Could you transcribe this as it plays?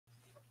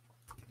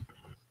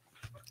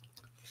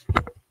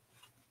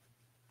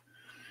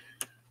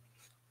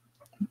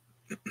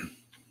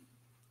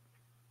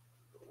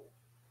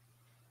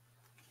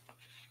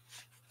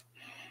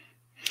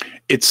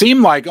It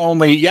seemed like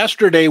only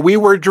yesterday we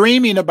were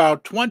dreaming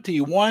about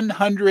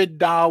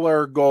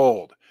 $2,100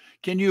 gold.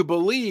 Can you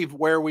believe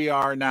where we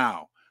are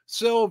now?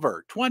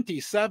 Silver,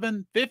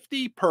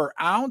 $27.50 per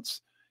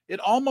ounce.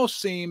 It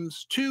almost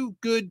seems too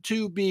good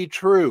to be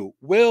true.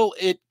 Will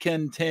it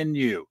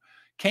continue?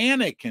 Can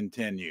it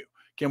continue?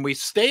 Can we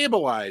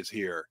stabilize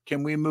here?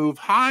 Can we move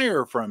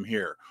higher from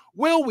here?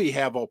 Will we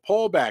have a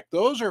pullback?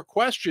 Those are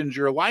questions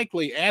you're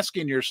likely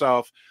asking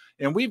yourself.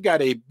 And we've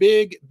got a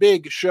big,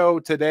 big show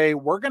today.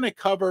 We're going to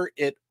cover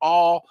it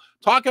all,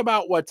 talk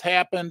about what's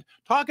happened,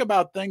 talk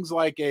about things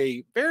like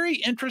a very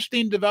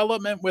interesting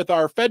development with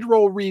our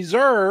Federal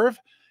Reserve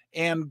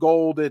and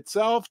gold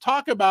itself,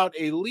 talk about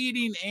a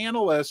leading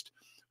analyst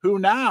who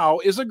now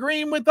is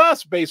agreeing with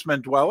us,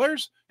 basement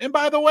dwellers. And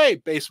by the way,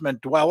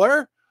 basement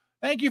dweller,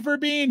 thank you for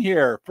being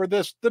here for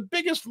this, the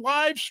biggest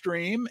live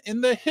stream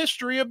in the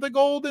history of the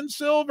gold and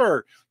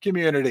silver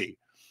community.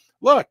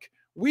 Look,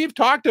 we've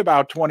talked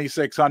about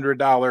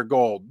 $2,600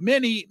 gold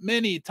many,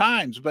 many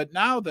times, but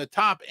now the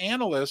top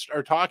analysts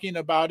are talking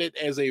about it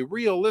as a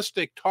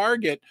realistic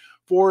target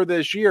for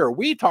this year.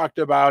 We talked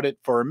about it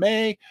for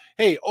May.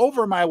 Hey,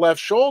 over my left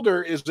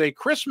shoulder is a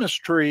Christmas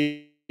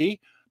tree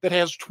that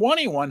has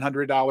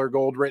 $2,100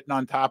 gold written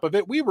on top of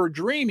it. We were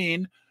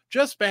dreaming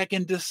just back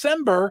in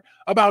December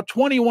about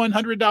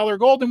 $2,100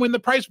 gold. And when the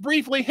price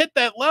briefly hit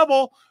that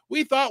level,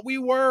 we thought we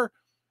were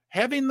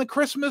having the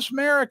Christmas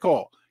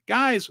miracle.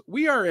 Guys,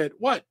 we are at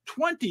what?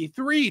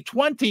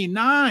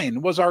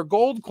 23.29 was our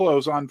gold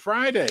close on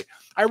Friday.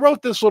 I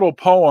wrote this little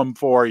poem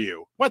for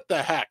you. What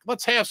the heck?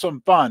 Let's have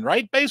some fun,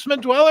 right,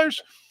 basement dwellers?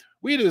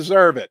 We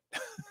deserve it.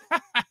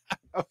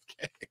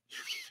 Okay.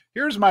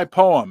 Here's my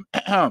poem.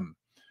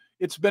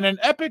 It's been an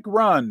epic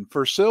run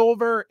for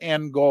silver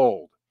and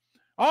gold.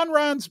 On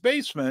Ron's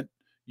Basement,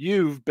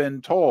 you've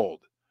been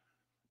told.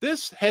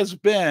 This has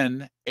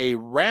been a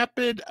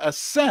rapid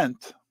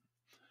ascent,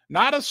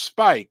 not a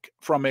spike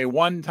from a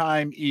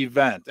one-time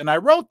event. And I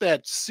wrote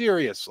that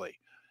seriously,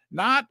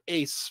 not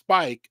a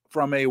spike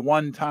from a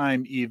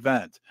one-time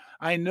event.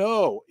 I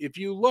know if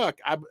you look,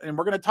 and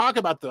we're going to talk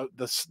about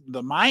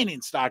the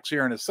mining stocks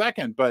here in a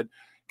second, but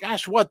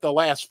gosh, what, the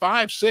last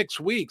 5-6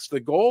 weeks, the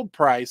gold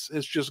price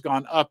has just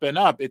gone up and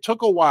up. It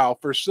took a while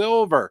for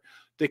silver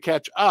to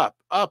catch up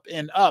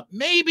and up.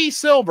 Maybe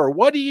silver,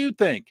 what do you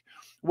think,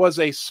 was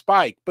a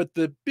spike? But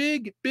the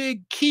big,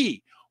 big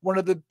key, one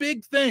of the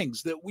big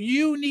things that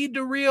you need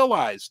to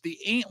realize,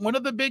 one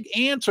of the big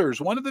answers,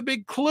 one of the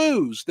big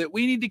clues that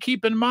we need to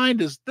keep in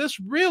mind is this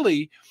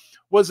really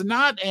was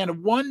not a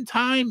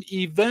one-time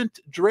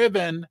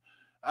event-driven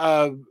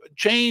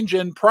change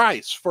in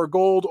price for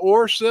gold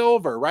or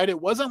silver, right? It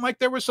wasn't like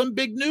there was some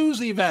big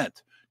news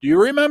event. Do you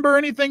remember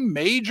anything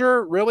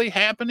major really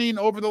happening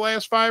over the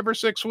last 5 or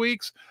 6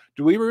 weeks?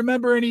 Do we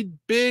remember any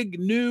big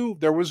new?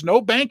 There was no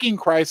banking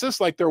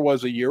crisis like there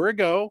was a year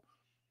ago.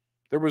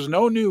 There was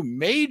no new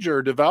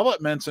major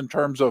developments in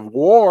terms of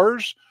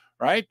wars,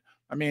 right?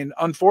 I mean,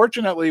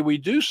 unfortunately, we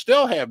do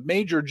still have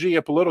major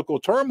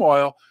geopolitical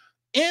turmoil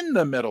in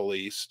the Middle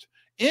East,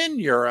 in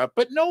Europe,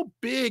 but no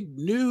big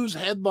news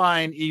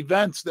headline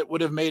events that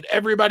would have made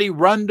everybody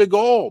run to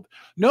gold.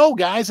 No,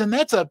 guys, and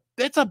that's a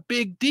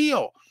big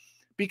deal,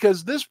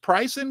 because this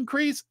price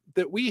increase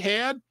that we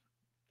had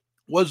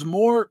was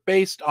more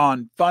based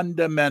on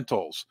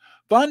fundamentals.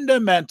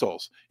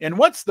 Fundamentals. And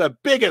what's the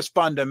biggest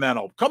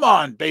fundamental? Come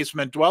on,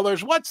 basement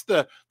dwellers.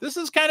 This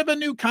is kind of a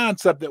new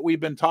concept that we've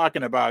been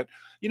talking about.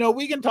 You know,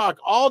 we can talk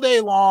all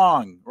day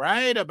long,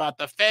 right, about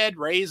the Fed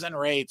raising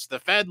rates, the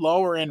Fed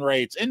lowering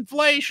rates,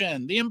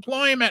 inflation, the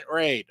employment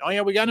rate. Oh,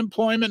 yeah, we got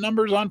employment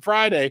numbers on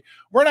Friday.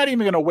 We're not even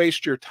going to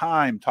waste your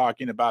time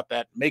talking about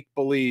that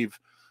make-believe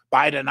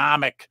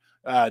Bidenomic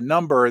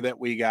number that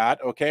we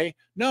got, okay?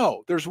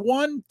 No, there's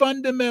one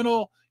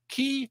fundamental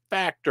key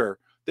factor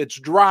that's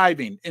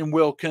driving and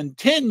will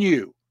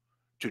continue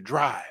to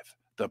drive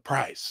the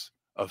price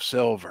of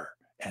silver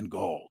and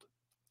gold.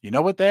 You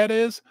know what that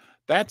is?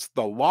 That's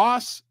the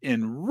loss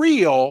in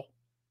real,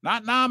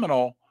 not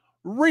nominal,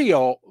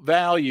 real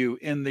value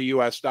in the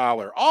US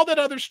dollar. All that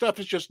other stuff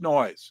is just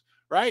noise,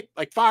 right?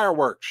 Like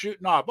fireworks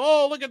shooting off.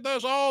 Oh, look at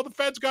this. Oh, the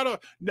Fed's got a...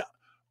 No.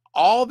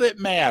 All that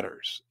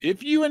matters,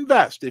 if you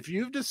invest, if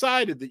you've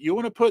decided that you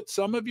want to put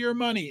some of your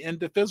money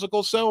into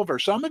physical silver,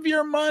 some of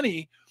your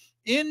money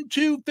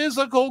into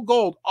physical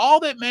gold, all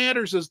that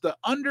matters is the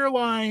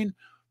underlying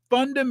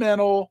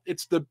fundamental.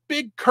 It's the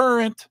big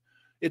current.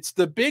 It's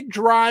the big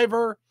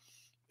driver.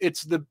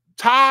 It's the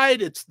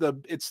tide. It's the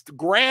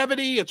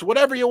gravity. It's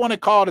whatever you want to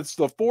call it. It's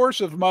the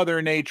force of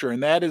Mother Nature.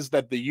 And that is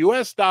that the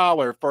US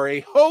dollar, for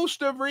a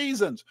host of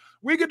reasons,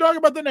 we can talk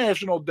about the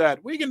national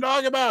debt. We can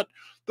talk about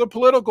the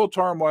political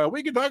turmoil.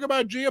 We can talk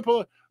about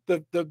geopolitical.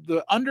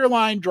 The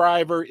underlying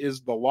driver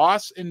is the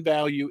loss in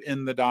value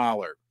in the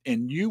dollar.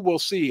 And you will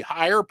see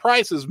higher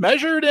prices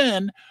measured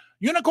in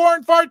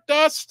unicorn fart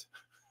dust.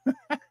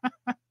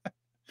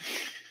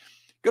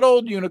 Good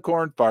old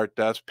unicorn fart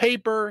dust.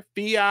 Paper,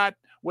 fiat,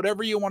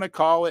 whatever you want to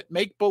call it,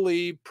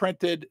 make-believe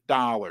printed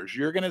dollars.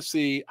 You're going to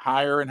see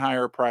higher and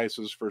higher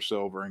prices for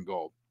silver and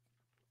gold.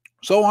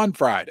 So on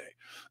Friday,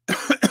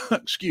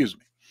 Excuse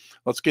me.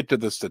 Let's get to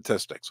the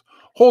statistics.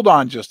 Hold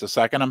on just a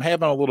second. I'm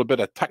having a little bit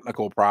of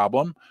technical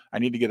problem. I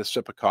need to get a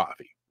sip of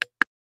coffee.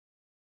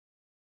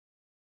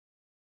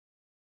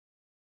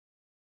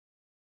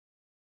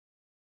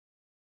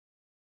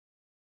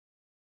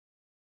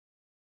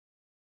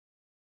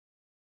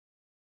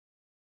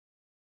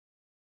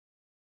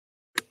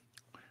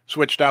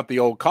 Switched out the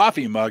old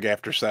coffee mug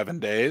after 7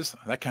 days.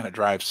 That kind of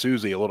drives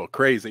Susie a little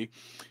crazy.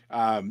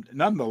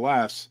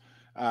 Nonetheless,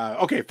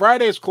 okay,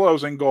 Friday's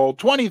closing gold,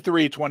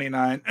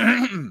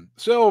 23.29.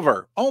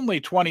 Silver,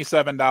 only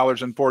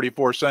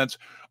 $27.44.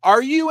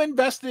 Are you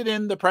invested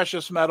in the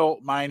precious metal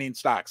mining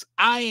stocks?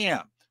 I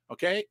am.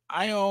 Okay,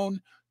 I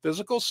own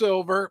physical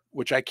silver,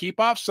 which I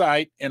keep off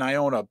site, and I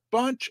own a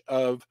bunch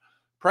of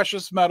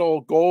precious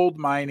metal gold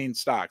mining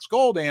stocks,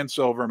 gold and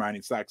silver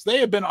mining stocks. They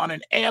have been on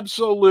an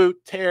absolute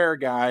tear,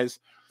 guys.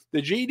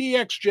 The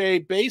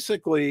GDXJ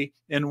basically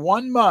in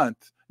 1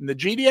 month, and the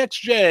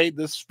GDXJ,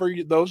 this for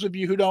those of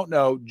you who don't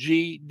know,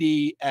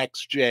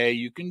 GDXJ,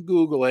 you can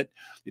Google it.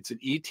 It's an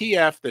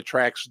ETF that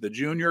tracks the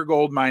junior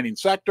gold mining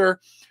sector.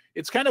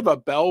 It's kind of a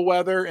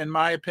bellwether, in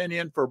my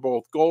opinion, for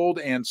both gold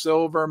and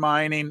silver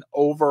mining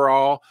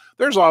overall.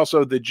 There's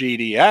also the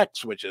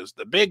GDX, which is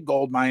the big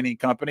gold mining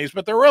companies,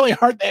 but there really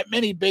aren't that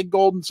many big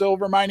gold and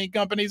silver mining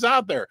companies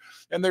out there.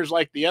 And there's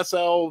like the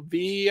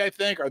SLV, I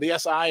think, or the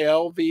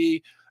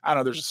SILV. I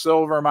don't know, there's a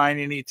silver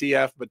mining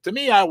ETF, but to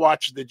me, I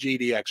watch the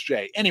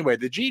GDXJ. Anyway,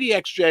 the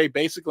GDXJ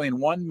basically in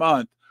 1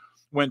 month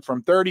went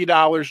from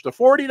 $30 to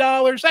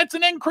 $40. That's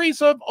an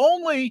increase of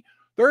only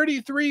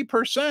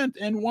 33%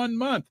 in 1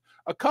 month.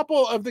 A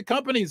couple of the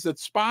companies that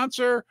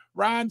sponsor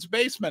Ron's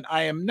Basement,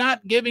 I am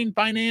not giving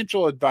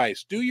financial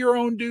advice. Do your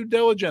own due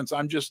diligence.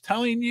 I'm just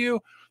telling you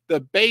the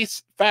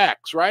base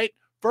facts, right?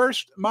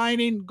 First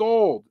Mining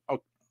Gold.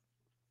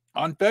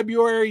 On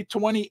February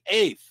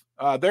 28th,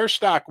 their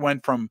stock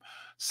went from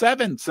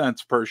 7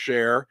 cents per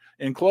share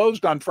and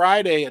closed on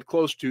Friday at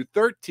close to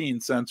 13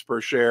 cents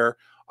per share,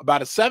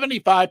 about a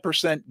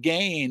 75%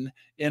 gain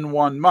in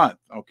 1 month.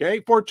 Okay.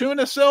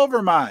 Fortuna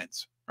Silver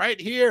Mines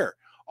right here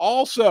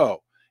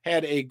also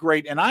had a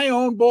great, and I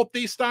own both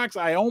these stocks.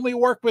 I only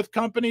work with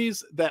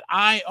companies that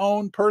I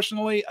own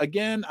personally.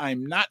 Again,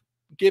 I'm not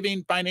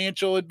giving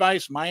financial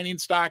advice. Mining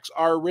stocks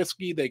are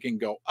risky. They can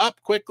go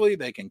up quickly.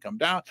 They can come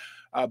down.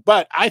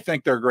 But I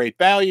think they're great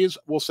values.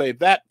 We'll save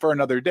that for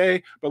another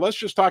day. But let's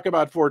just talk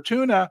about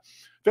Fortuna.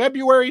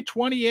 February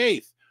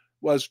 28th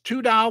was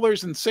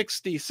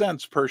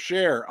 $2.60 per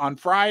share. On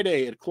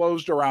Friday, it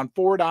closed around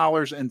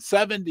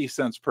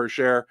 $4.70 per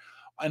share,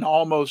 an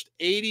almost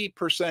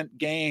 80%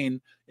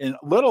 gain in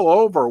a little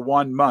over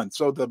 1 month.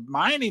 So the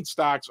mining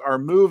stocks are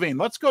moving.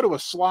 Let's go to a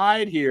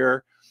slide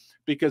here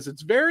because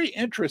it's very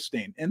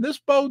interesting. And this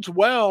bodes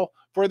well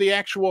for the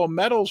actual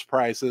metals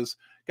prices.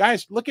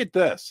 Guys, look at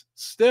this.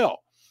 Still,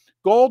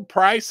 gold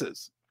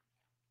prices.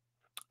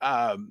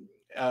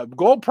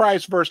 Gold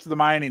price versus the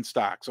mining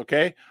stocks,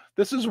 okay?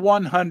 This is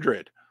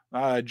 100.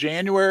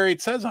 January,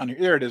 it says on here,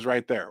 there it is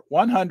right there.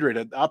 100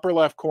 at the upper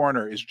left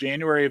corner is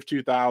January of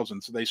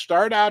 2000. So they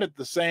start out at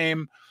the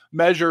same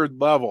measured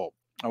level,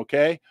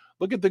 okay?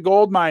 Look at the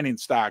gold mining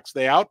stocks.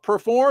 They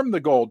outperform the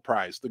gold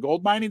price. The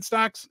gold mining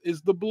stocks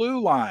is the blue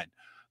line.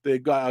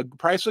 The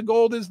price of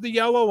gold is the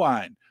yellow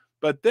line.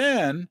 But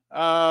then,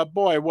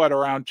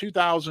 around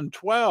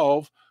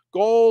 2012,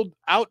 gold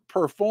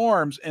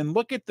outperforms. And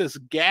look at this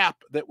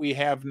gap that we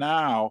have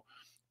now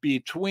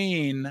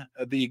between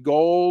the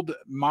gold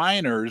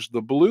miners,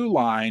 the blue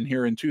line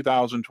here in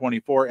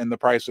 2024, and the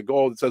price of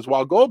gold. It says,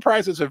 while gold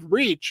prices have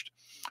reached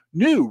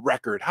new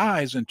record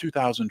highs in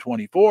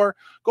 2024,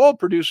 gold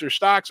producer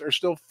stocks are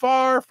still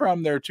far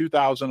from their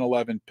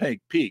 2011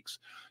 peaks.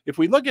 If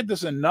we look at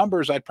this in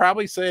numbers, I'd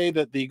probably say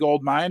that the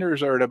gold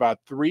miners are at about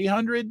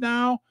 300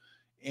 now,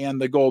 and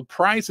the gold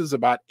price is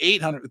about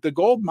 800. The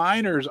gold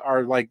miners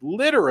are like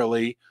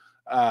literally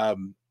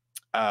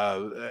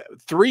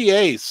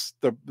 3/8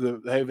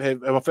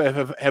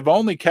 have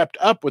only kept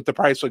up with the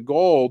price of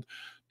gold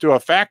to a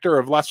factor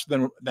of less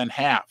than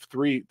half,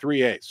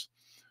 3/8.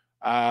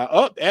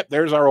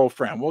 There's our old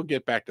friend. We'll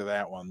get back to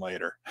that one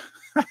later.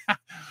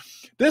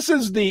 This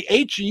is the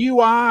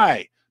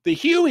HUI, the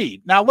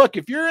Huey. Now, look,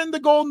 if you're in the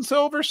gold and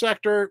silver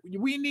sector,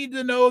 we need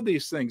to know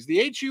these things. The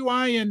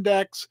HUI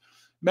index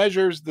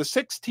measures the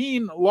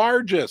 16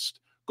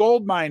 largest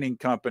gold mining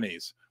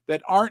companies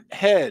that aren't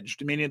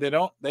hedged, meaning they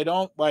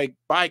don't like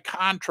buy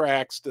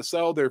contracts to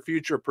sell their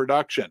future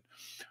production.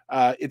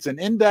 It's an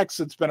index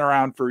that's been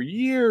around for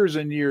years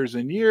and years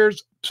and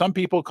years. Some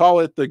people call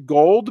it the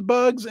gold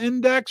bugs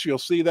index. You'll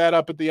see that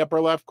up at the upper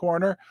left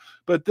corner.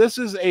 But this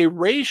is a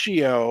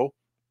ratio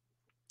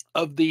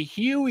of the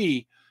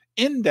Huey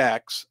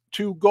index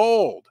to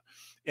gold.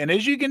 And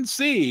as you can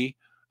see,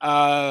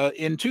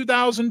 in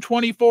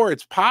 2024,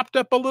 it's popped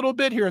up a little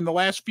bit here in the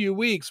last few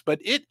weeks, but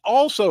it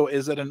also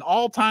is at an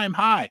all-time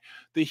high.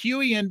 The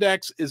Huey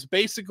index is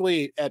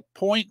basically at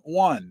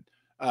 0.1.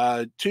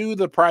 to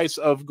the price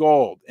of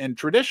gold. And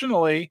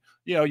traditionally,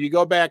 you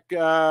go back,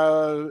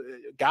 back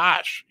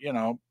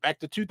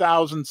to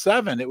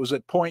 2007, it was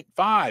at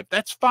 0.5.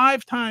 That's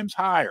 5 times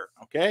higher.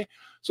 Okay.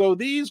 So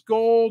these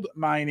gold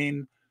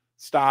mining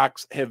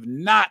stocks have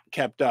not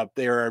kept up.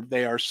 They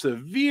are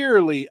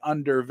severely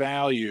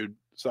undervalued.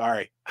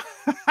 Sorry.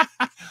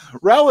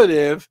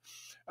 Relative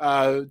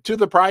to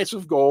the price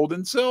of gold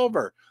and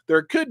silver.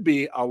 There could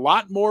be a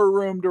lot more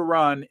room to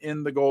run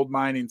in the gold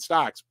mining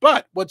stocks.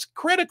 But what's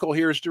critical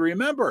here is to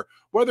remember,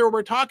 whether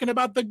we're talking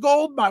about the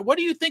gold mine, what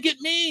do you think it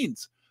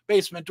means,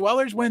 basement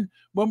dwellers, when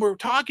we're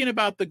talking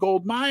about the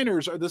gold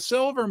miners or the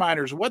silver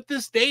miners? What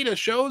this data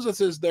shows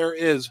us is there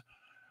is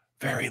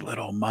very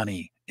little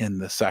money in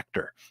the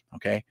sector.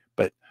 Okay.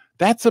 But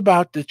that's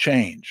about to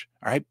change.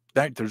 All right.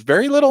 There's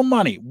very little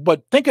money.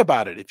 But think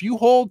about it. If you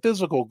hold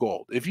physical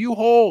gold, if you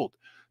hold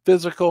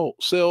physical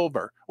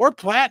silver or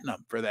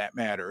platinum for that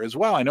matter as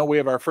well. I know we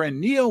have our friend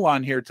Neil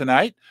on here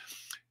tonight.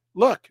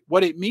 Look,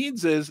 what it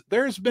means is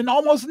there's been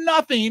almost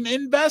nothing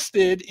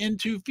invested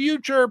into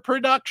future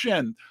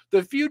production,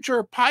 the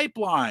future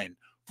pipeline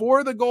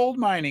for the gold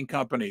mining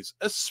companies,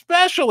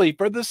 especially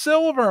for the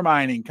silver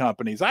mining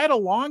companies. I had a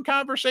long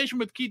conversation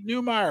with Keith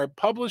Neumeyer. I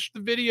published the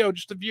video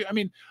just a few. I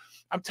mean,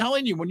 I'm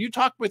telling you, when you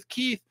talk with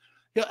Keith,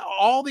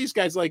 all these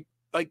guys, like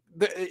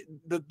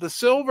the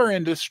silver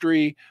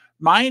industry,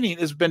 mining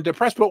has been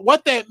depressed. But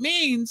what that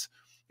means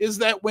is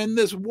that when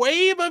this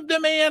wave of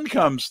demand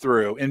comes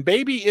through, and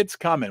baby, it's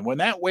coming, when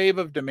that wave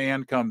of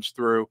demand comes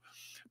through,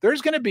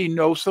 there's going to be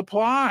no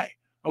supply.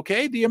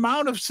 Okay. The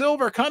amount of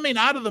silver coming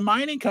out of the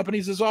mining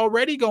companies is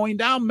already going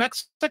down.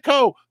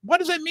 Mexico. What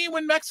does it mean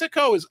when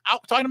Mexico is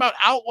talking about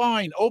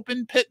outlawing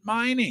open pit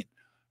mining?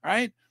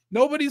 Right.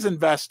 Nobody's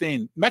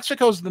investing.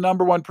 Mexico's the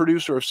 #1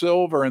 producer of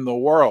silver in the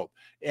world.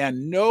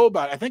 And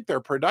I think their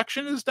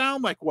production is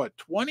down like what,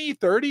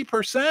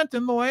 20-30%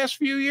 in the last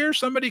few years.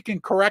 Somebody can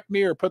correct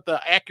me or put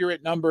the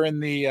accurate number in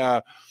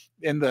the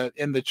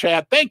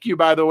chat. Thank you,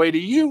 by the way, to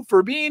you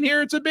for being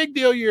here. It's a big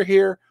deal you're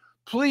here.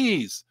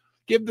 Please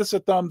give this a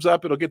thumbs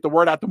up. It'll get the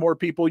word out to more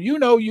people.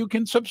 You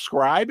can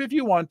subscribe if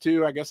you want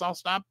to. I guess I'll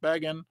stop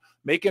begging.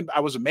 I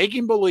was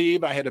making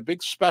believe I had a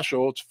big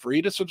special. It's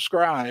free to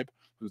subscribe.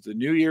 It was the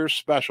New Year's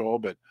special,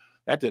 but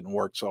that didn't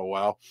work so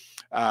well.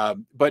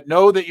 But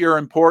know that you're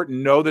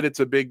important. Know that it's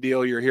a big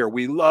deal you're here.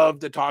 We love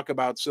to talk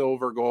about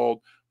silver,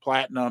 gold,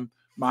 platinum,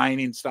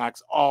 mining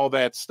stocks, all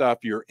that stuff.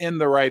 You're in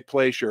the right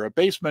place. You're a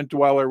basement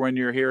dweller when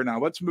you're here. Now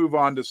let's move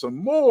on to some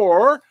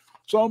more.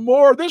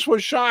 This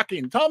was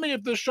shocking. Tell me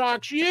if this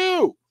shocks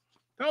you.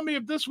 Tell me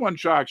if this one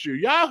shocks you.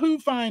 Yahoo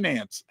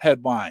Finance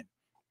headline.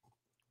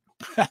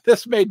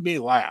 This made me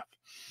laugh.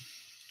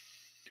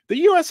 The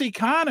U.S.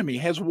 economy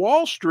has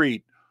Wall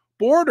Street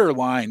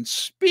borderline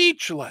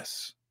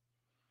speechless.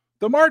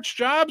 The March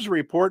jobs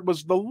report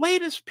was the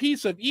latest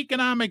piece of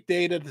economic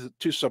data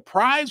to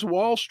surprise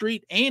Wall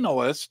Street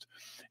analysts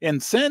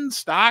and send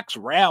stocks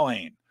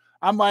rallying.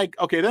 I'm like,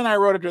 okay, then I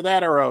wrote after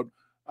that, I wrote,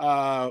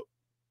 what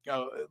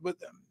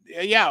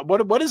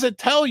does it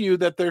tell you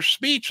that they're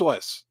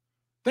speechless?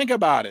 Think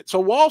about it. So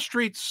Wall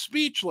Street's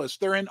speechless.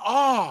 They're in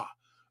awe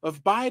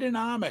of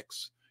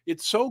Bidenomics.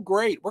 It's so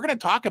great. We're going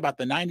to talk about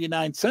the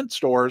 99-cent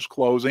stores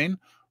closing,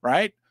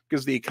 right?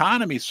 Because the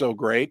economy's so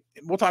great.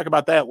 We'll talk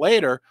about that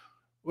later.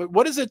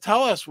 What does it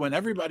tell us when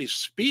everybody's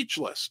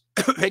speechless?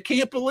 They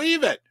can't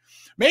believe it.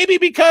 Maybe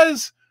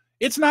because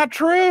it's not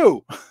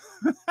true.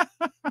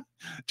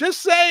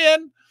 Just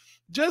saying.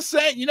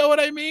 You know what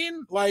I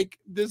mean? Like,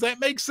 does that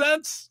make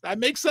sense? That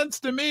makes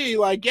sense to me.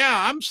 Like,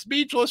 yeah, I'm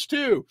speechless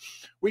too.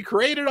 We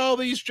created all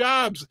these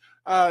jobs.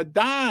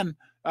 Don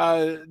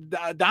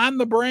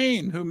the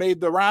Brain, who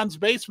made the Ron's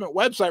Basement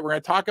website. We're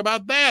going to talk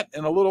about that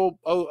in a little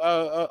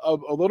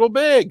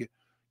big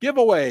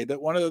giveaway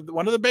that one of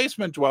the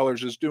basement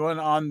dwellers is doing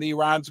on the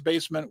Ron's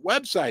Basement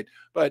website.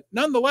 But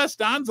nonetheless,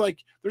 Don's like,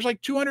 there's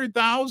like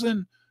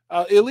 200,000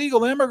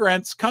 illegal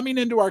immigrants coming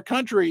into our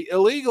country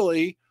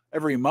illegally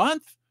every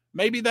month.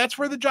 Maybe that's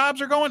where the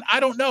jobs are going. I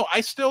don't know. I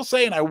still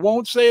say, and I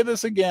won't say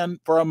this again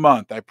for a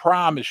month. I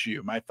promise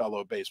you, my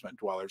fellow basement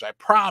dwellers, I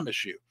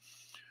promise you.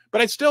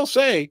 But I still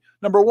say,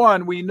 number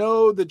one, we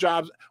know the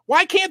jobs.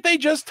 Why can't they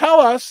just tell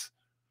us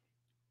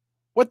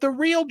what the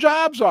real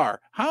jobs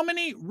are? How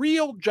many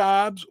real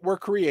jobs were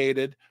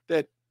created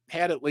that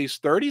had at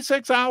least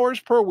 36 hours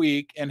per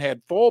week and had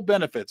full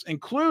benefits,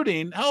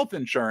 including health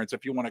insurance,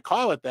 if you want to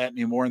call it that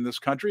anymore in this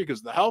country,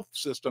 because the health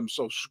system's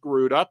so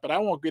screwed up, but I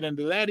won't get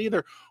into that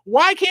either.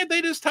 Why can't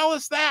they just tell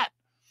us that?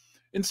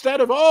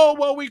 Instead of, oh,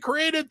 well, we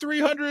created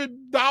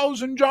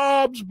 300,000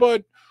 jobs,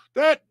 but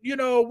that,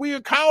 we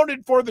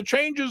accounted for the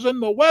changes in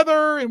the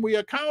weather, and we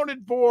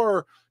accounted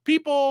for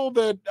people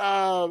that,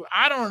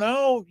 I don't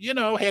know,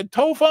 had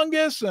toe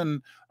fungus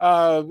and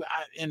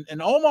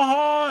in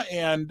Omaha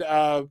and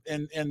the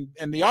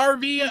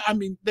RV. I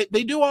mean,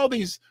 they do all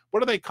these, what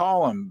do they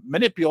call them?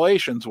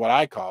 Manipulations, what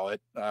I call it,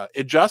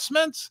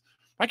 adjustments.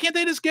 Why can't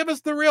they just give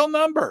us the real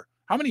number?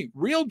 How many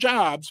real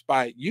jobs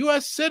by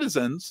U.S.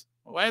 citizens,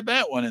 we'll add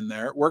that one in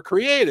there, were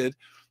created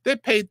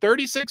that paid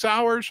 36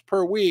 hours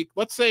per week,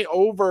 let's say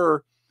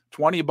over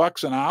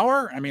 $20 an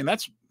hour. I mean,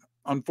 that's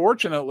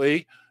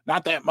unfortunately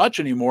not that much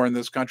anymore in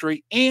this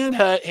country, and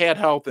had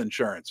health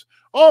insurance.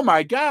 Oh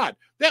my God,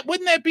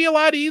 wouldn't that be a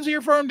lot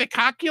easier for them to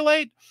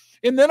calculate?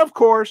 And then, of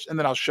course, and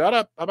then I'll shut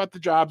up about the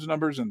jobs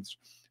numbers, and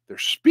they're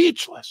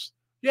speechless.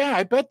 Yeah,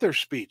 I bet they're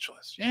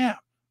speechless. Yeah.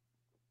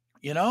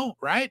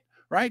 Right?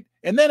 Right.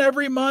 And then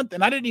every month,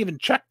 and I didn't even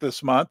check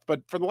this month,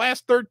 but for the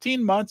last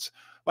 13 months,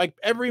 like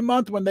every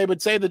month when they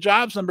would say the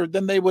jobs number,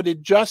 then they would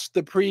adjust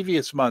the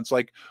previous months.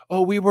 Like,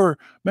 oh,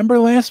 remember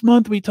last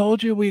month we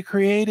told you we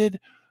created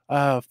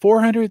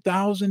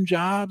 400,000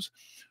 jobs.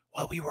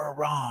 Well, we were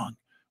wrong.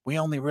 We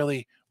only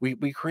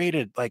we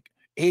created like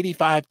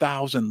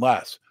 85,000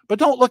 less. But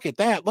don't look at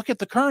that. Look at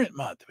the current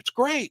month. It's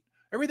great.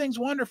 Everything's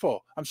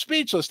wonderful. I'm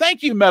speechless.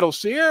 Thank you, Metal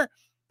Seer.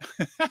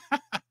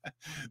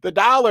 The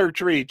Dollar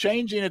Tree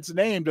changing its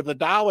name to the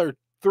Dollar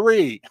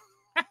Tree.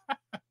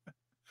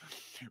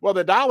 Well,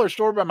 the dollar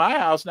store by my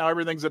house, now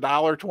everything's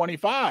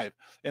 $1.25,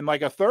 and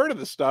like a third of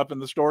the stuff in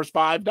the store is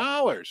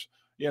 $5.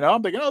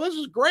 I'm thinking, oh, this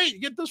is great. You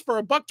get this for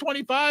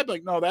 $1.25.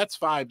 Like, no, that's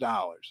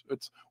 $5.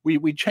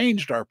 We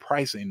changed our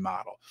pricing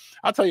model.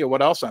 I'll tell you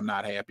what else I'm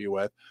not happy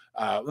with.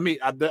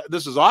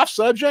 This is off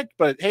subject,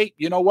 but hey,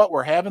 you know what?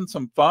 We're having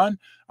some fun.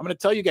 I'm going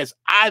to tell you guys,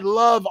 I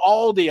love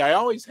Aldi. I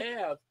always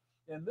have.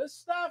 And this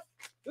stuff,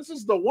 this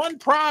is the one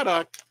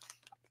product.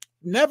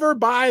 Never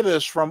buy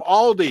this from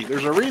Aldi.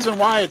 There's a reason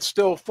why it's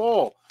still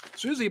full.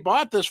 Susie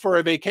bought this for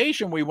a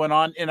vacation we went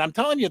on, and I'm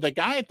telling you, the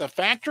guy at the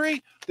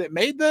factory that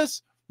made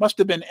this must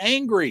have been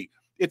angry.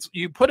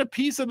 You put a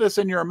piece of this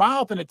in your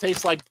mouth and it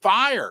tastes like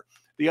fire.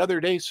 The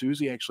other day,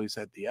 Susie actually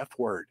said the F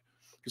word,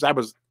 because I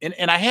was,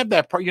 and I have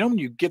that part, when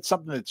you get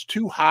something that's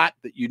too hot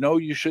that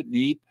you shouldn't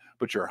eat,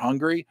 but you're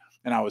hungry.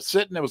 And I was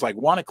sitting, it was like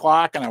 1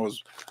 o'clock, and I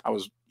was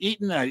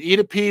eating, I'd eat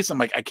a piece. I'm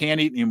like, I can't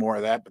eat any more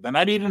of that. But then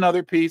I'd eat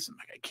another piece. I'm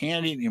like, I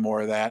can't eat any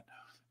more of that.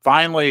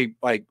 Finally,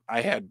 like,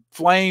 I had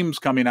flames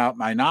coming out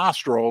my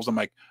nostrils. I'm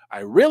like, I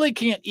really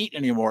can't eat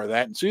any more of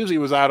that. And Susie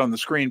was out on the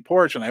screen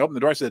porch, and I opened the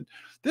door. I said,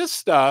 this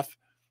stuff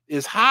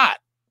is hot.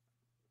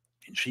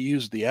 And she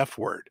used the F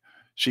word.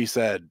 She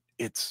said,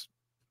 it's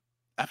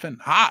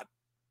effing hot.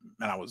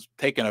 And I was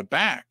taken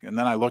aback. And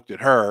then I looked at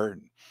her,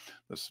 and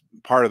that's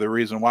part of the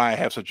reason why I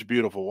have such a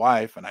beautiful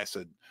wife. And I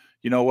said,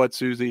 you know what,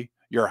 Susie,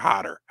 you're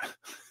hotter.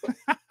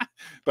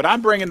 But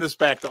I'm bringing this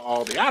back to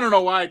Aldi. I don't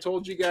know why I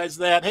told you guys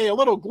that. Hey, a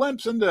little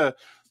glimpse into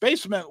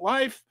basement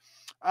life.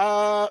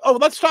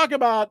 Let's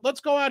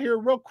go out here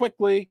real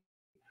quickly.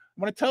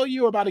 I'm going to tell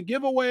you about a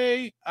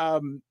giveaway.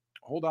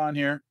 Hold on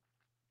here.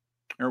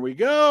 Here we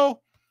go.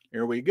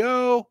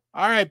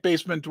 All right,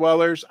 basement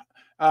dwellers.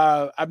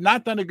 I've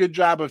not done a good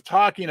job of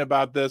talking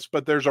about this,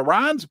 but there's a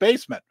Ron's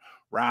Basement.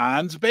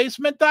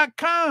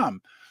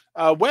 Ron'sBasement.com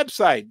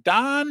website.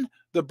 Don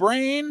the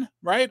Brain,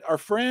 right? Our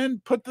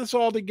friend put this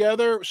all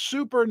together.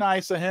 Super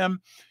nice of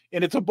him.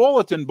 And it's a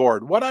bulletin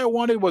board. What I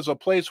wanted was a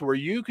place where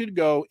you could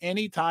go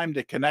anytime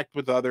to connect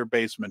with other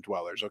basement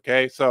dwellers.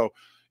 Okay. So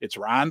it's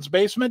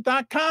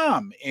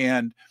Ron'sBasement.com.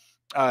 And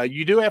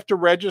you do have to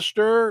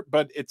register,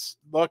 but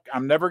look,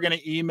 I'm never going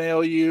to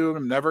email you.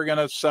 I'm never going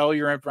to sell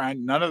your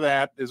information. None of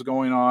that is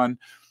going on.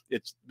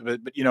 It's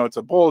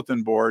a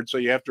bulletin board, so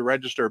you have to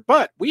register.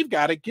 But we've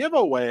got a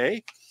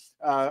giveaway.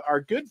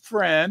 Our good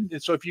friend.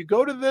 And so if you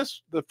go to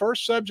the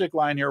first subject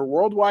line here,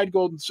 Worldwide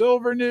Gold and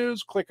Silver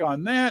News, click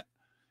on that.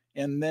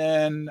 And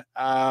then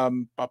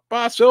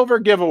silver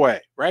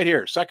giveaway right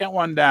here. Second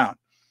one down.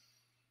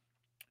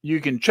 You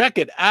can check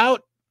it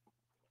out.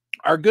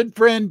 Our good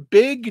friend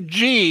Big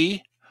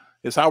G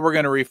is how we're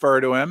going to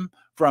refer to him,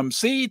 from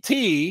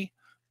CT.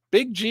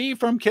 Big G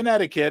from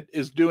Connecticut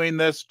is doing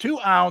this, 2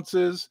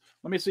 ounces.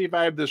 Let me see if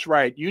I have this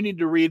right. You need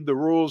to read the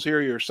rules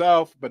here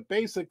yourself, but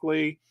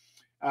basically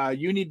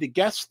you need to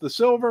guess the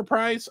silver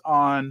price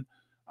on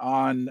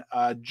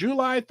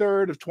July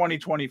 3rd of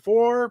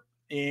 2024,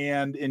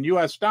 and in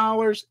US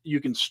dollars. You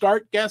can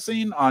start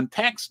guessing on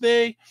tax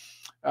day,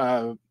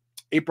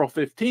 April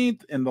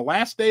 15th, and the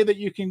last day that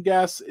you can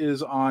guess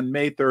is on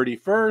May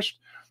 31st.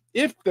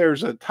 If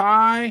there's a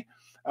tie,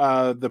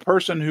 the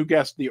person who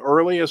guessed the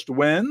earliest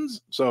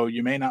wins, so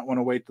you may not want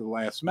to wait to the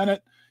last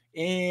minute.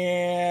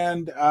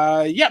 And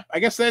I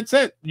guess that's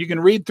it. You can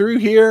read through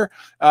here.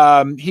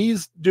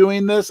 He's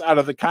doing this out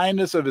of the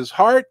kindness of his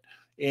heart,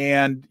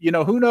 and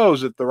who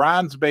knows, if the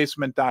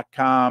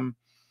Ron'sBasement.com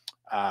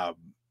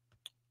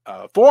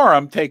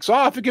forum takes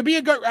off, it could be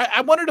a good.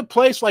 I wanted a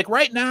place like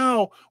right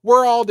now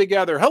we're all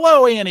together.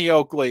 Hello, Annie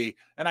Oakley,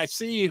 and I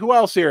see who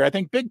else here. I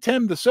think Big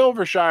Tim the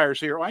Silvershire's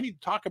here. Oh, I need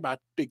to talk about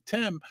Big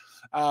Tim.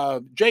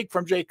 Jake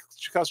from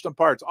Jake's Custom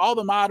Parts, all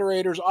the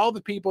moderators, all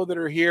the people that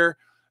are here.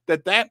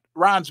 That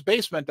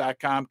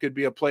Ron'sBasement.com could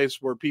be a place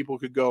where people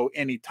could go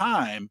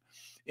anytime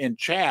and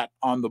chat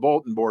on the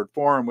bulletin board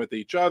forum with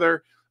each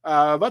other.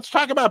 Let's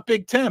talk about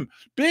Big Tim.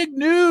 Big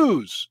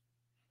news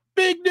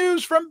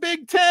from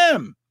Big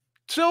Tim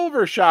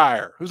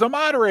Silvershire, who's a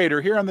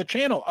moderator here on the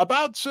channel,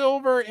 about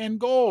silver and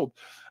gold.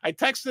 I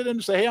texted him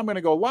to say, hey, I'm going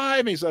to go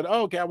live. He said,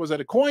 oh, okay, I was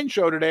at a coin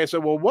show today. I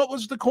said, well, what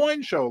was the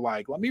coin show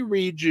like? Let me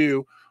read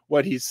you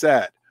what he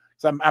said.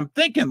 So I'm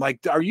thinking,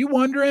 like, are you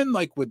wondering,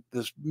 like, with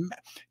this,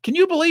 can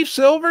you believe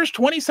silver's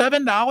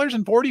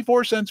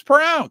 $27.44 per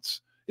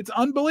ounce? It's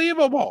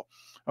unbelievable.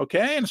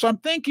 Okay. And so I'm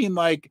thinking,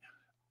 like,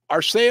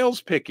 are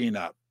sales picking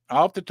up?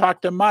 I'll have to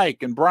talk to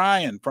Mike and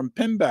Brian from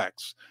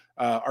Pimbex.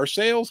 Are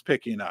sales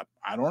picking up?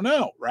 I don't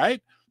know,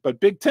 right? But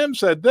Big Tim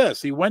said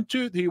this. He went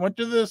to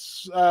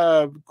this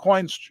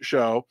coins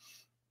show.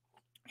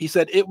 He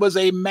said it was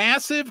a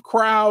massive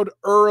crowd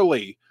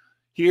early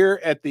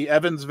here at the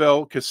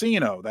Evansville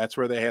Casino. That's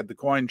where they had the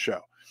coin show.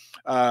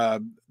 I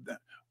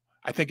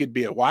think it'd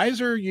be a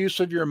wiser use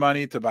of your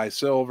money to buy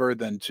silver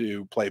than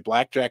to play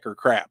blackjack or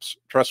craps.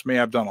 Trust me,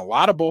 I've done a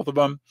lot of both of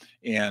them,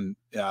 and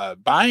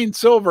buying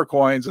silver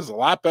coins is a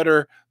lot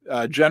better,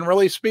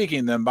 generally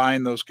speaking, than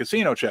buying those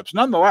casino chips.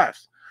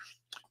 Nonetheless,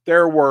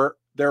 there were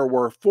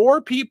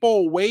 4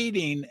 people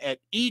waiting at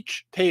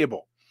each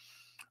table.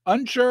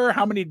 Unsure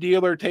how many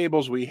dealer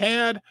tables we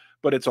had,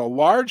 but it's a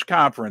large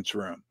conference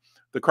room.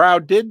 The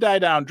crowd did die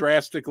down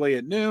drastically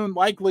at noon,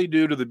 likely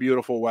due to the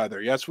beautiful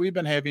weather. Yes, we've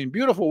been having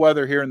beautiful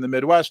weather here in the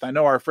Midwest. I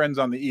know our friends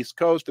on the East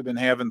Coast have been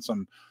having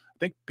some, I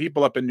think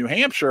people up in New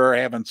Hampshire are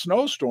having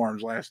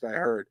snowstorms, last I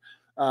heard.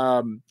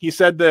 He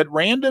said that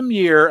random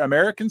year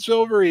American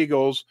Silver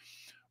Eagles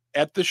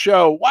at the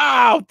show.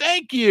 Wow,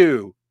 thank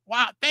you.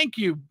 Wow, thank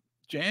you,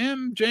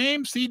 James,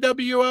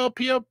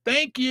 CWLPO.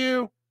 Thank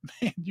you.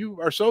 Man, you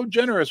are so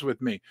generous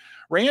with me.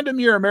 Random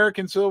year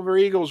American Silver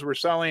Eagles were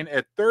selling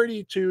at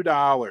 $32.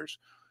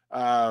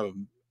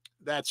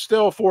 That's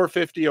still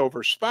 $4.50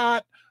 over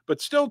spot, but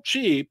still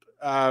cheap,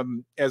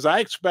 as I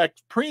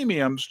expect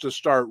premiums to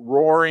start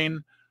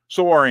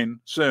soaring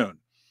soon.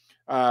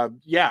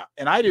 Yeah,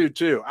 and I do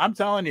too. I'm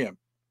telling you,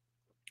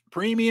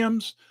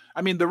 premiums.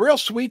 I mean, the real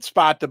sweet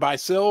spot to buy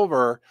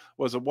silver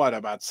was about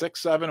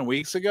 6-7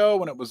 weeks ago,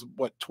 when it was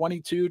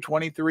 22,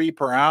 23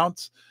 per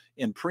ounce,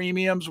 and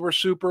premiums were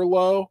super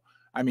low.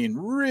 I mean,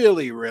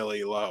 really,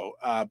 really low,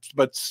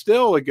 but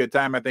still a good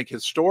time. I think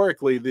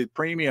historically the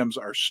premiums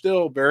are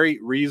still very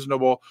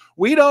reasonable.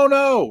 We don't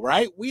know,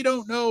 right? We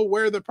don't know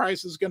where the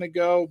price is going to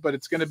go, but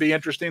it's going to be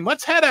interesting.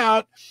 Let's head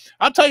out.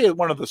 I'll tell you,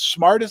 one of the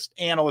smartest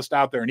analysts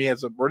out there, and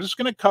we're just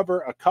going to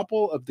cover a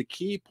couple of the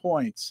key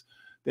points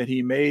that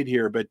he made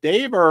here. But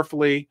Dave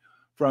Erfley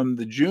from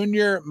the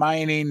Junior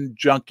Mining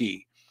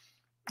Junkie.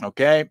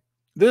 Okay.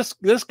 This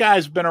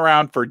guy's been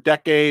around for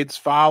decades,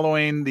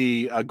 following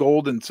the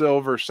gold and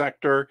silver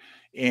sector,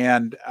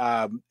 and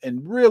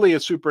really a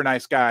super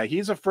nice guy.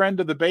 He's a friend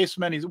of the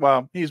basement.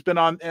 He's been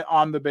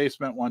on the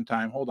basement one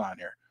time. Hold on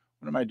here.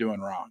 What am I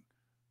doing wrong?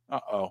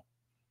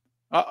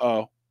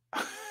 Uh-oh.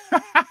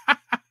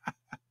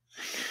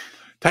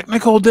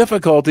 Technical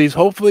difficulties.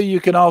 Hopefully you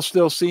can all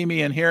still see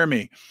me and hear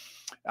me.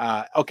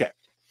 Okay.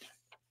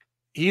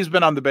 He's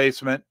been on the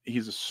basement.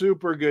 He's a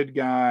super good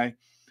guy.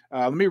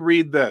 Let me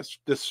read this.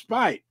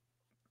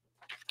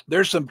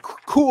 There's some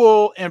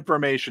cool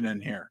information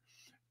in here.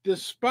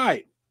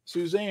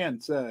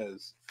 Suzanne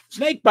says,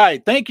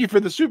 Snakebite, thank you for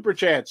the super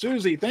chat.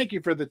 Susie, thank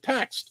you for the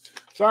text.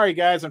 Sorry,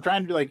 guys, I'm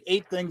trying to do like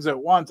 8 things at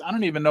once. I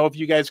don't even know if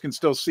you guys can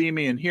still see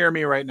me and hear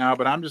me right now,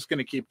 but I'm just going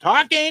to keep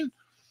talking.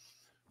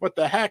 What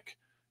the heck?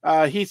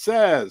 He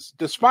says,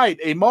 despite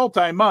a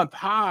multi-month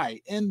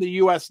high in the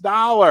U.S.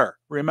 dollar,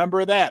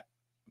 remember that,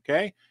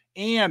 okay,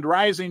 and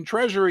rising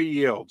treasury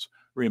yields,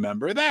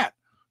 remember that.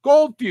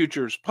 Gold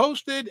futures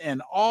posted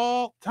an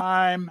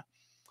all-time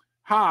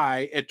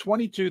high at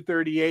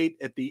 $22.38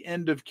 at the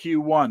end of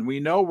Q1. We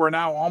know we're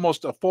now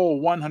almost a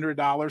full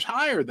 $100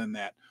 higher than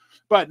that.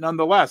 But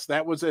nonetheless,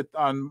 that was it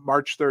on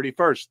March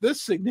 31st.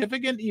 This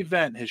significant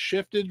event has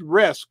shifted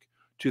risk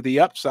to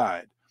the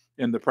upside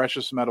in the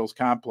precious metals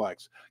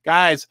complex.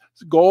 Guys,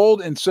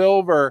 gold and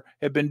silver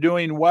have been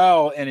doing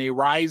well in a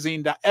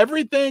rising.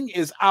 Everything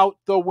is out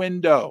the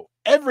window.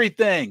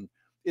 Everything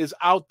is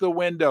out the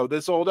window.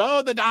 This old,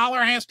 the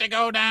dollar has to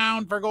go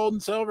down for gold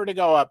and silver to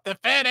go up. The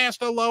Fed has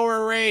to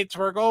lower rates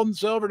for gold and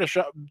silver to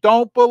show.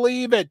 Don't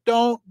believe it.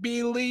 Don't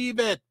believe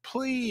it,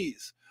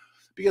 please,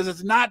 because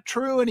it's not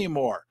true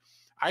anymore.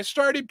 I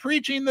started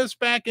preaching this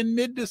back in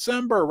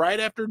mid-December,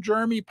 right after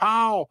Jeremy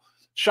Powell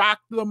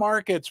shocked the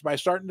markets by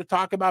starting to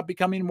talk about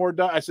becoming more.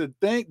 I said,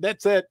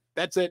 that's it.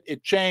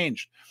 It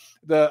changed.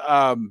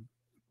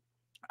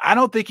 I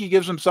don't think he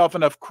gives himself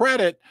enough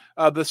credit.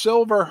 The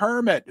Silver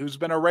Hermit, who's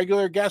been a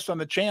regular guest on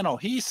the channel,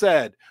 he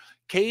said,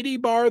 Katie,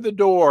 bar the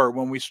door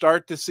when we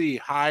start to see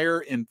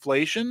higher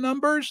inflation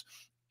numbers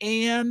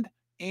and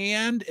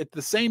at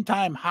the same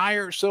time,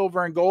 higher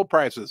silver and gold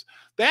prices.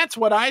 That's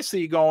what I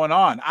see going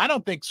on. I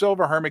don't think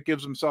Silver Hermit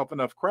gives himself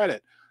enough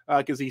credit,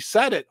 because he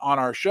said it on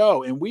our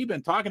show, and we've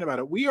been talking about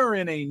it. We are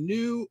in a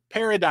new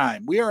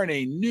paradigm. We are in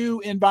a new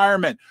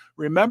environment.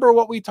 Remember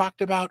what we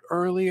talked about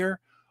earlier?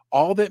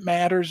 All that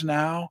matters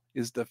now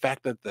is the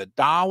fact that the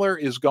dollar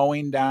is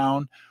going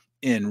down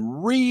in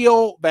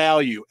real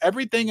value.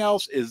 Everything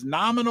else is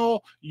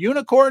nominal,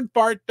 unicorn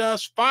fart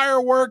dust,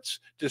 fireworks,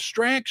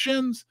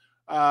 distractions,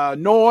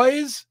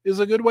 noise is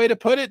a good way to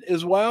put it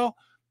as well.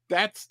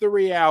 That's the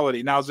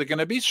reality. Now, is it going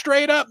to be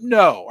straight up?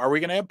 No. Are we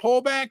going to have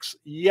pullbacks?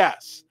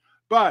 Yes.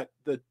 But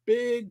the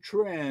big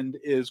trend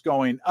is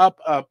going up,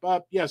 up,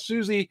 up. Yeah,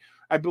 Susie,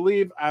 I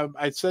believe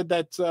I said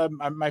that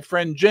my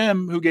friend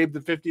Jim, who gave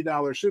the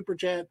 $50 super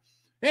chat.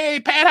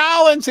 Hey, Pat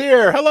Holland's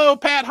here. Hello,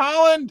 Pat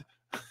Holland.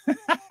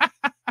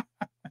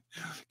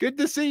 Good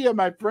to see you,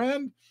 my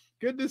friend.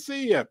 Good to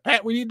see you.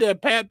 Pat, we need to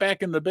have Pat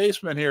back in the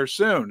basement here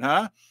soon,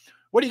 huh?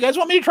 What do you guys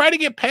want me to try to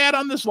get Pat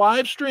on this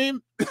live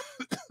stream?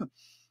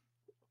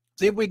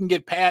 See if we can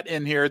get Pat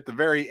in here at the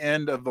very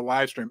end of the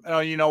live stream.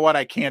 Oh, you know what?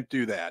 I can't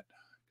do that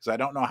because I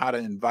don't know how to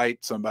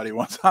invite somebody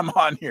once I'm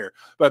on here.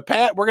 But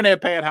Pat, we're going to have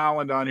Pat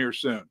Holland on here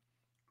soon.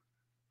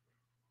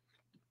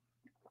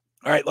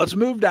 All right, let's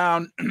move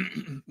down.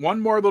 One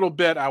more little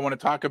bit I want to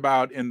talk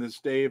about in this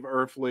Dave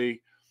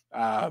Earthly.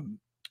 We're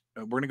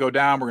going to go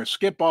down. We're going to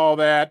skip all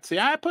that. See,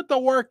 I put the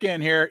work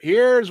in here.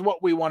 Here's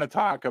what we want to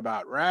talk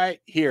about right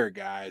here,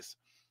 guys.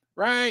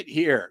 Right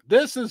here.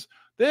 This is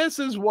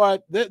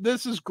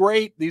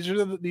great. These are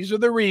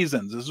the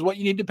reasons. This is what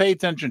you need to pay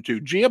attention to.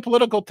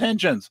 Geopolitical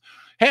tensions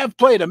have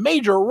played a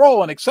major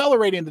role in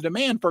accelerating the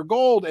demand for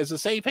gold as a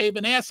safe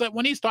haven asset.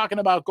 When he's talking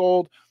about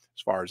gold,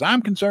 as far as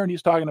I'm concerned,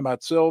 he's talking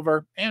about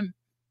silver and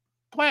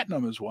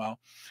platinum as well.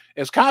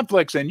 As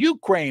conflicts in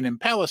Ukraine and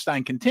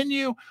Palestine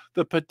continue,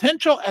 the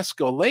potential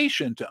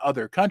escalation to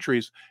other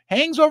countries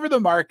hangs over the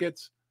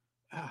markets.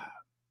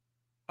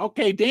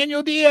 Okay,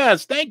 Daniel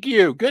Diaz, thank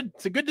you. Good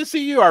to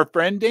see you, our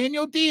friend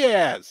Daniel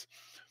Diaz,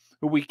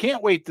 who we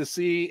can't wait to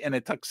see in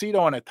a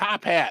tuxedo and a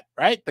top hat,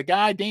 right? The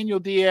guy, Daniel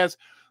Diaz.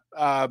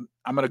 I'm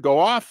going to go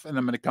off and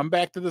I'm going to come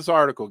back to this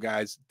article,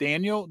 guys.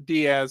 Daniel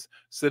Diaz,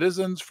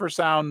 Citizens for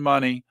Sound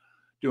Money,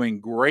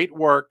 doing great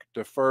work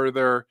to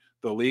further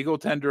the legal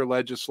tender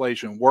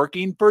legislation,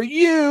 working for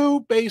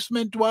you,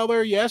 basement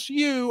dweller. Yes,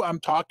 you. I'm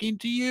talking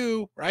to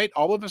you, right?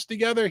 All of us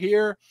together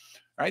here.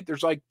 Right?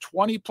 There's like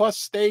 20 plus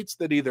states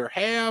that either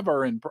have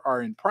or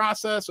are in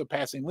process of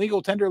passing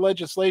legal tender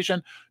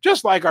legislation,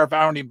 just like our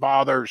founding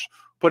fathers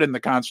put in the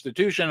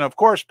Constitution. Of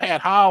course, Pat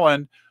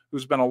Holland,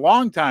 who's been a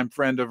longtime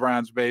friend of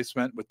Ron's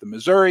Basement with the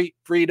Missouri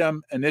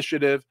Freedom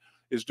Initiative,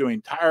 is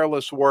doing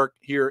tireless work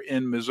here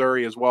in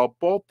Missouri as well.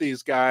 Both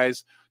these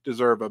guys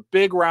deserve a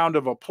big round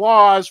of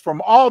applause from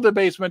all the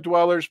basement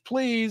dwellers.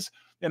 Please,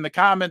 in the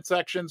comment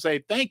section,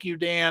 say thank you,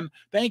 Dan.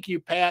 Thank you,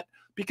 Pat.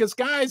 Because,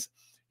 guys,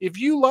 if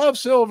you love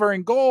silver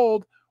and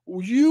gold,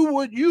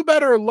 you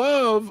better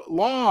love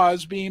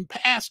laws being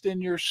passed in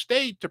your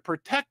state to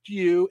protect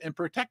you and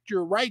protect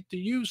your right to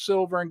use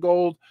silver and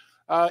gold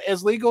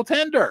as legal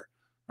tender,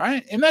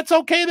 right? And that's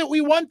okay that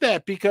we want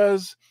that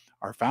because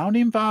our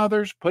founding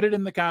fathers put it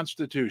in the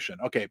Constitution.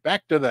 Okay,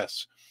 back to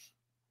this.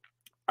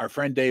 Our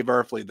friend Dave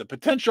Earthly, the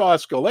potential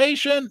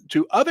escalation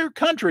to other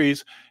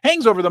countries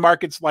hangs over the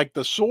markets like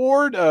the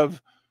sword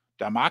of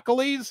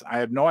Damocles. I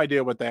have no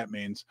idea what that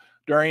means.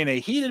 During a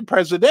heated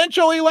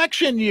presidential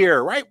election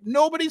year, right?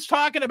 Nobody's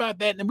talking about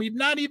that. And we've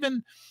not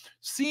even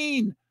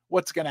seen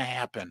what's going to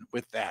happen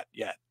with that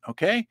yet,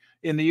 okay?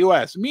 In the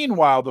U.S.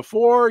 Meanwhile, the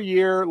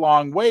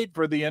 4-year-long wait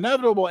for the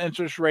inevitable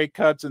interest rate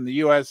cuts in the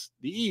U.S.,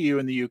 the EU,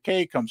 and the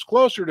U.K. comes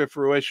closer to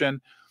fruition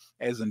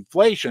as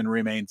inflation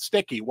remains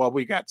sticky. Well,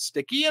 we got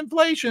sticky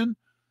inflation,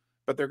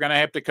 but they're going to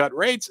have to cut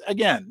rates.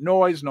 Again,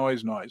 noise,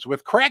 noise, noise.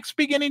 With cracks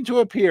beginning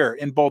to appear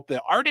in both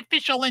the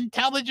artificial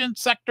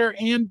intelligence sector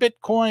and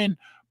Bitcoin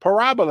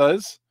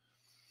parabolas,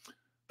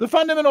 the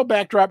fundamental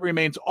backdrop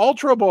remains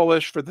ultra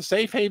bullish for the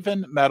safe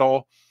haven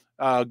metal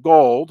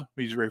gold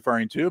he's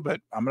referring to, but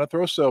I'm going to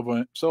throw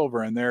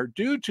silver in there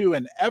due to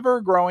an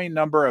ever-growing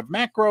number of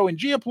macro and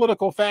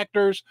geopolitical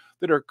factors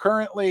that are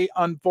currently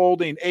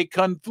unfolding. A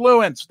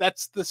confluence,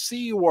 that's the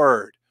C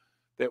word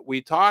that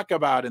we talk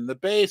about in the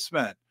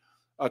basement.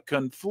 A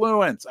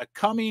confluence, a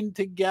coming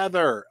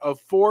together of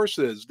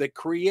forces that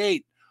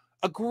create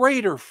a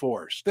greater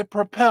force that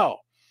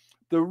propel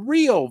the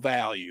real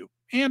value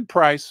and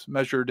price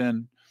measured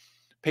in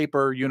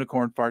paper,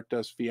 unicorn, fart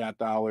dust, fiat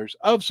dollars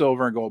of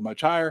silver and gold much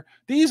higher.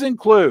 These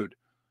include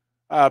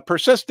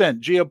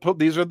persistent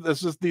these are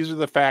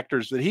the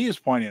factors that he is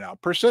pointing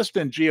out.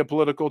 Persistent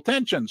geopolitical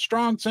tension,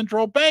 strong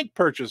central bank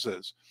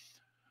purchases,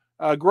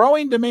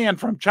 growing demand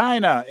from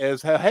China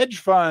as a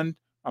hedge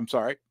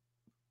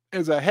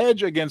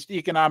against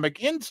economic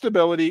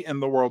instability in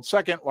the world's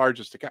second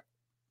largest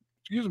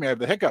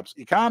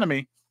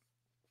economy,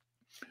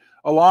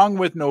 along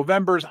with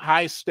November's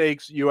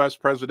high-stakes U.S.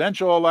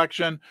 presidential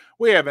election.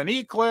 We have an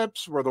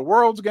eclipse where the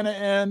world's going to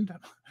end.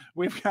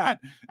 We've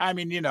got, I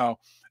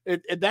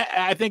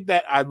think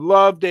that I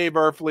love Dave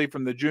Earthly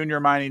from the Junior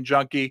Mining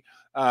Junkie,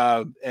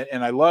 and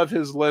I love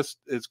his list,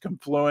 his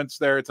confluence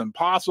there. It's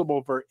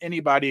impossible for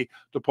anybody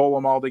to pull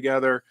them all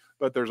together,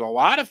 but there's a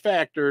lot of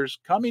factors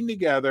coming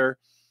together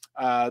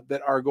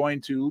that are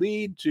going to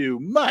lead to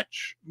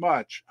much,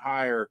 much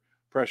higher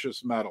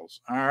precious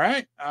metals. All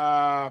right.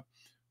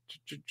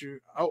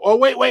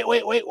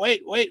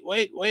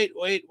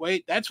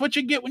 Wait. That's what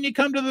you get when you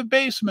come to the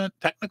basement.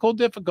 Technical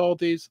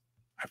difficulties.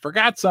 I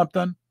forgot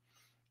something.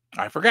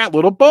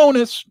 Little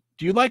bonus.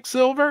 Do you like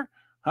silver?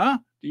 Huh?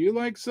 Do you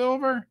like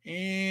silver?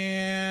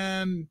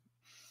 And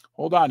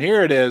hold on.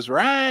 Here it is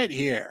right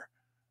here.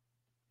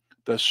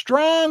 The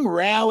strong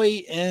rally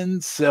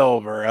in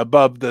silver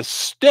above the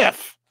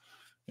stiff,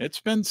 it's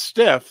been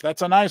stiff,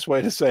 that's a nice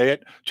way to say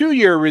it,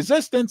 2-year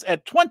resistance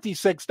at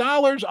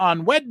 $26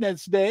 on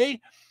Wednesday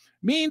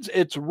means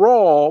its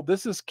role,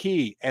 this is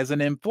key, as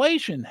an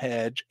inflation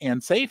hedge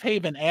and safe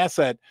haven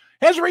asset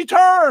has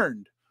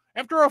returned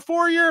after a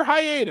 4-year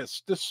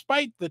hiatus,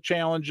 despite the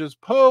challenges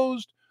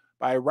posed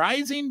by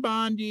rising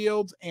bond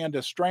yields and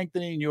a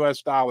strengthening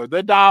U.S. dollar.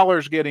 The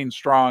dollar's getting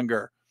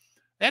stronger.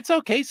 That's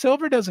okay.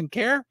 Silver doesn't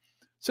care.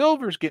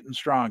 Silver's getting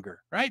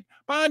stronger, right?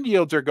 Bond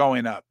yields are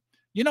going up.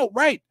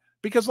 Right.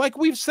 Because like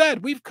we've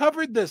said, we've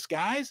covered this,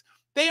 guys.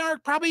 They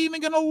aren't probably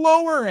even going to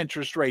lower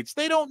interest rates.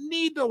 They don't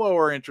need to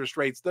lower interest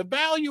rates. The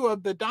value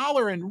of the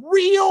dollar in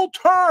real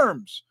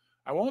terms,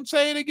 I won't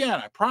say it again,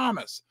 I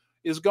promise,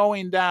 is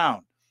going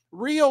down.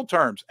 Real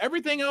terms.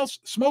 Everything else,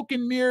 smoke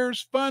and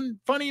mirrors,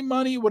 funny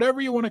money, whatever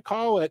you want to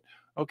call it,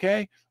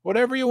 okay?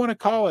 Whatever you want to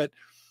call it.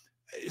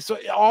 So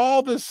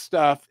all this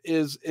stuff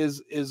is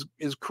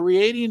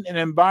creating an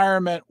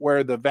environment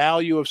where the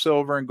value of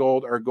silver and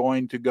gold are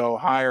going to go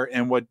higher.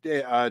 And what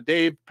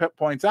Dave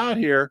points out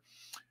here,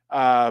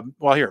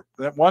 here,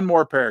 one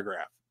more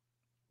paragraph.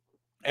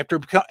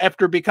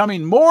 After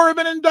becoming more of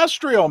an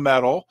industrial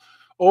metal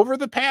over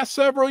the past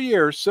several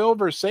years,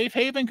 silver's safe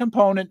haven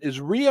component is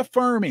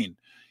reaffirming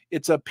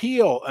its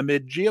appeal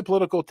amid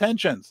geopolitical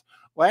tensions.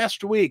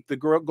 Last week, the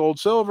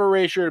gold-silver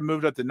ratio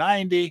moved up to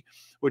 90,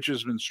 which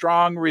has been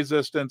strong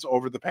resistance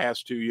over the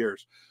past 2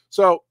 years.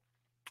 So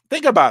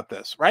think about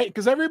this, right?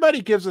 Because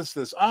everybody gives us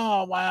this,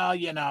 oh, well,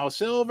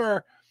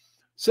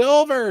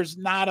 silver's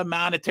not a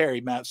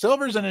monetary metal.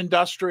 Silver's an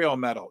industrial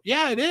metal.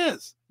 Yeah, it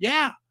is.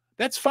 Yeah,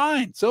 that's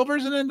fine.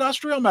 Silver's an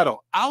industrial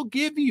metal. I'll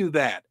give you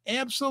that.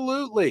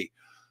 Absolutely.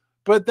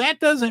 But that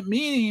doesn't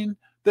mean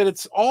that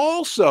it's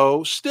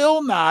also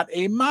still not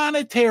a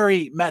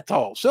monetary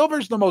metal.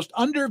 Silver's the most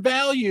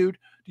undervalued.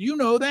 Do you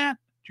know that?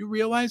 Do you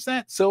realize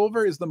that?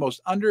 Silver is the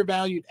most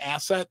undervalued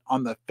asset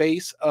on the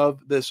face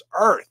of this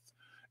earth.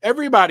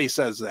 Everybody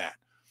says that,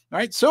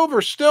 right?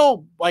 Silver's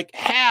still like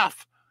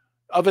half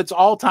of its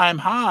all-time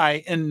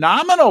high in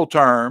nominal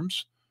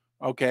terms,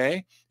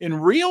 okay? In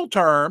real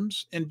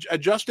terms,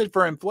 adjusted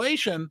for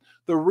inflation,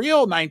 the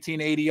real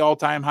 1980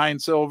 all-time high in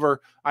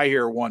silver, I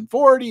hear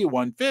 140,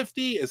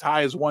 150, as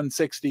high as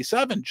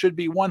 167, should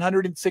be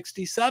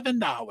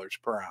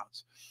 $167 per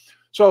ounce.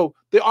 So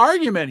the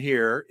argument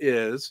here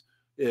is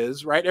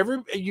right,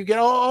 you get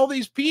all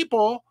these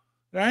people,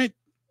 right?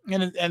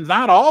 And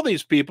not all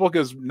these people,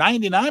 because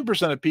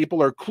 99% of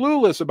people are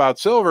clueless about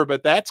silver,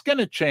 but that's going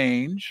to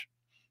change,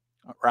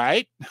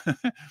 right?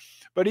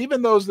 But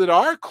even those that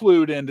are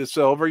clued into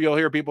silver, you'll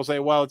hear people say,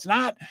 well,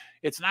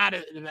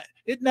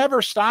 it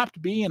never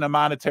stopped being a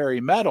monetary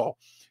metal.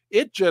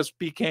 It just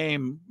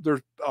became,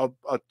 there's a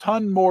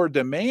ton more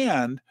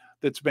demand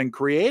that's been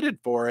created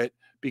for it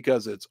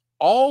because it's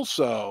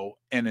also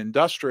an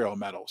industrial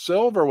metal.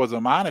 Silver was a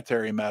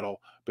monetary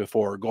metal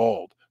before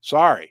gold.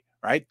 Sorry,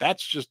 right?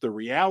 That's just the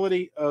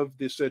reality of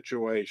the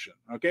situation.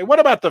 Okay,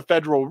 what about the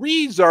Federal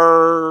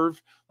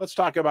Reserve? Let's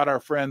talk about our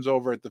friends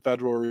over at the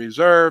Federal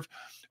Reserve.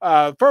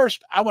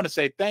 First, I want to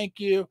say thank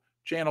you,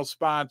 channel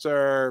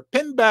sponsor,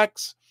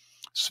 Pinbex,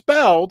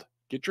 spelled,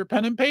 get your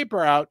pen and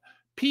paper out,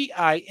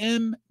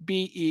 P-I-M-B-E-X,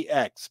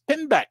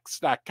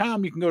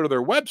 pinbex.com. You can go to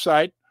their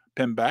website,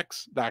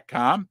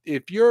 pinbex.com,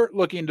 if you're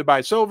looking to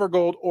buy silver,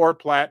 gold, or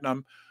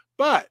platinum.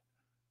 But,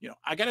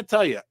 I got to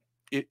tell you,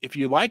 if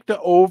you like to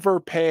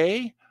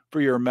overpay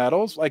for your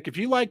metals, like if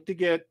you like to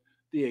get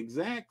the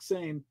exact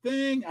same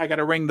thing, I got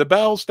to ring the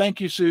bells. Thank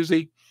you,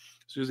 Susie.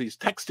 Susie's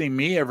texting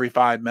me every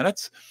 5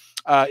 minutes.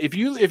 If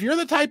you're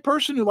the type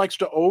person who likes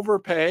to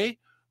overpay,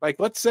 like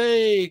let's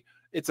say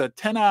it's a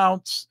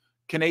 10-ounce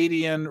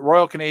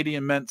Royal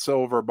Canadian Mint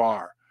silver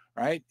bar,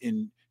 right?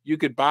 And you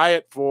could buy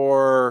it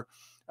for,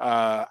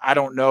 I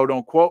don't know,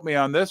 don't quote me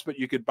on this, but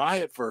you could buy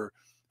it for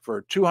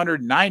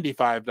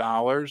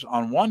 $295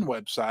 on one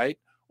website,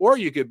 or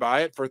you could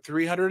buy it for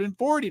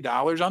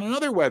 $340 on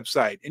another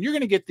website, and you're going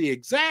to get the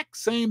exact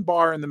same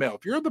bar in the mail.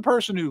 If you're the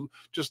person who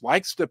just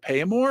likes to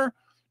pay more,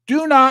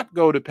 do not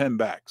go to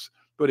Pinbex.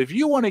 But if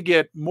you want to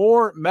get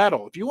more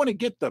metal, if you want to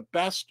get the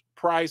best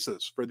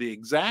prices for the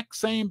exact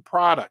same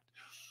product,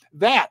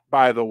 that,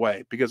 by the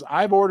way, because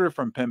I've ordered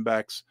from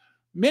Pinbex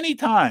many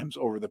times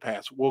over the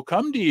past, will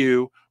come to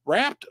you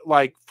wrapped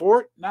like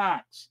Fort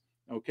Knox,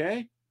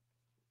 okay?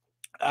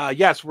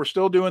 Yes, we're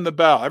still doing the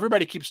bell.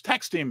 Everybody keeps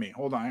texting me.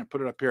 Hold on, I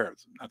put it up here.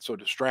 It's not so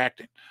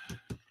distracting.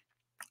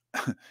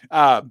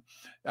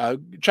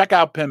 Check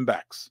out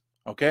Pinbex,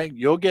 okay?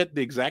 You'll get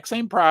the exact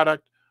same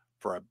product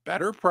for a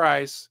better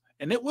price,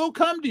 and it will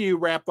come to you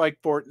wrapped like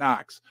Fort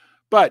Knox.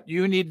 But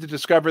you need to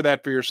discover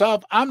that for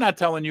yourself. I'm not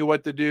telling you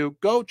what to do.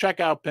 Go check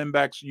out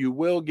Pinbex. You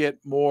will get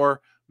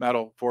more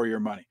metal for your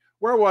money.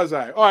 Where was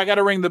I? Oh, I got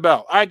to ring the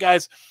bell. All right,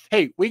 guys.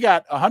 Hey, we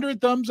got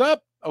 100 thumbs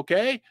up,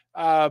 okay?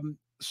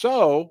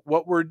 So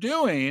what we're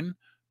doing,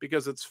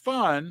 because it's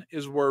fun,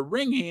 is we're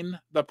ringing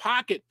the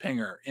pocket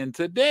pinger. And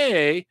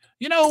today,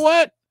 you know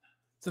what?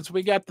 Since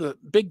we got the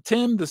Big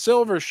Tim, the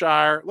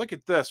Silvershire, look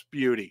at this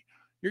beauty.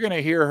 You're going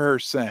to hear her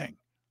sing.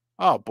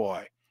 Oh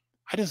boy,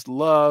 I just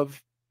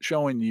love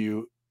showing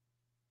you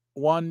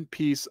one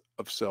piece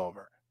of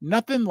silver.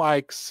 Nothing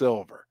like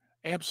silver.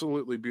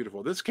 Absolutely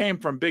beautiful. This came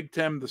from Big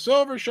Tim the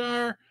Silver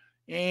Shar.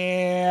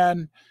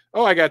 And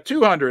oh, I got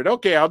 200.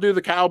 Okay, I'll do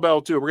the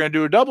cowbell too. We're going to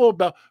do a double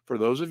bell. For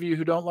those of you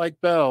who don't like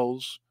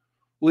bells,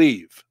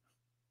 leave.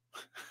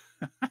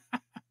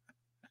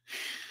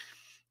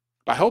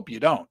 I hope you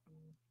don't.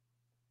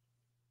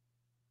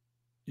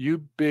 You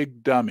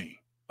big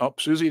dummy. Oh,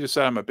 Susie just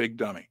said I'm a big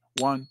dummy.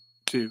 1,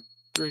 2,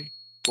 3,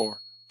 4,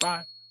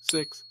 5,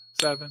 6,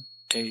 7,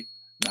 8,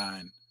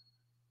 9,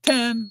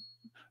 10.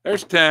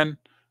 There's 10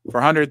 for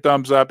 100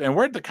 thumbs up. And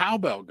where'd the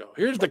cowbell go?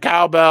 Here's the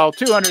cowbell.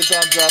 200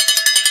 thumbs up.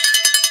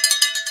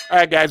 All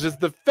right, guys, is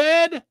the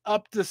Fed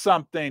up to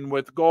something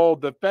with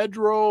gold? The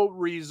Federal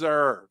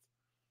Reserve.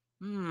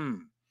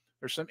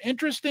 There's some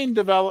interesting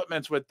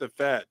developments with the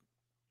Fed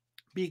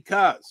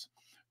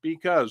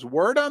because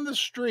word on the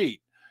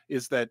street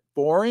is that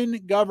foreign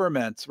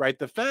governments, right?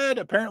 The Fed,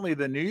 apparently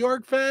the New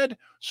York Fed,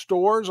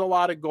 stores a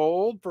lot of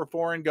gold for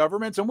foreign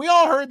governments. And we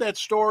all heard that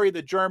story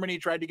that Germany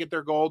tried to get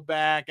their gold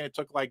back and it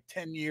took like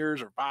 10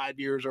 years or 5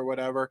 years or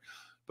whatever.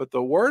 But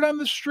the word on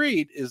the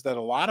street is that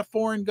a lot of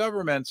foreign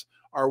governments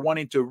are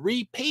wanting to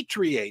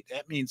repatriate.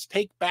 That means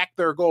take back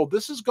their gold.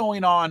 This is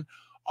going on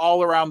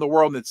all around the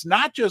world. And it's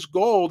not just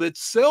gold,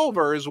 it's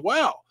silver as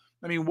well.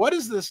 I mean, what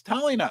is this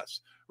telling us?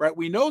 Right?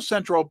 We know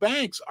central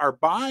banks are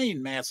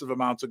buying massive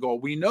amounts of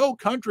gold. We know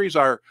countries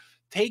are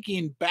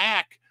taking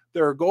back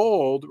their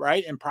gold,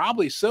 right? And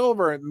probably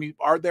silver.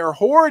 They're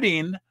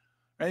hoarding.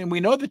 And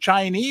we know the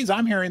Chinese,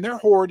 I'm hearing they're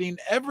hoarding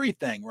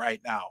everything right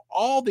now.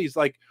 All these,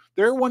 like,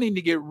 they're wanting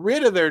to get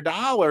rid of their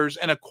dollars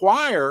and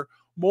acquire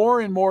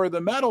more and more of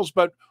the metals.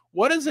 But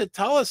what does it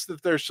tell us?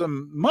 That there's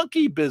some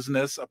monkey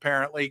business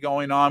apparently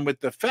going on with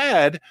the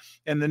Fed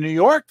and the New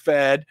York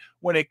Fed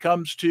when it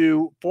comes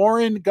to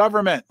foreign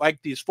government.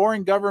 Like, these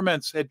foreign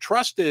governments had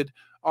trusted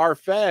our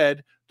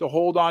Fed to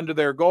hold on to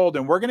their gold.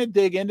 And we're going to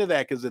dig into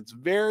that because it's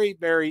very,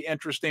 very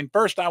interesting.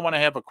 First, I want to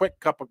have a quick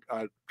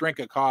drink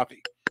of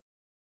coffee.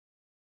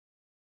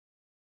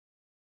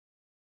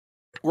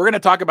 We're going to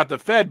talk about the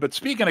Fed, but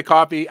speaking of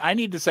coffee, I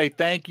need to say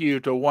thank you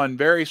to one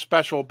very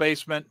special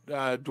basement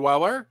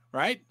dweller,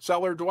 right?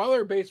 Cellar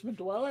dweller, basement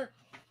dweller.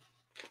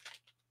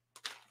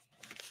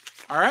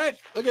 All right,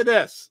 look at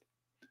this.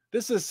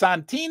 This is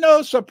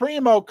Santino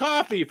Supremo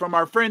coffee from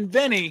our friend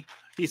Vinny.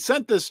 He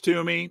sent this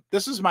to me.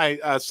 This is my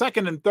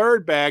second and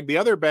third bag. The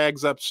other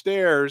bag's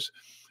upstairs,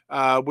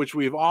 which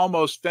we've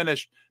almost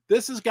finished.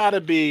 This has got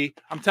to be,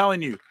 I'm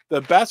telling you, the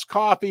best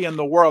coffee in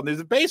the world. He's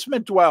a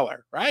basement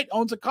dweller, right?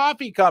 Owns a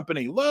coffee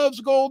company, loves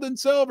gold and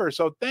silver.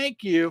 So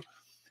thank you,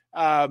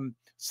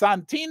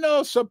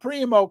 Santino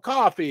Supremo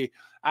Coffee.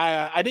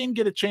 I didn't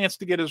get a chance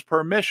to get his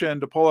permission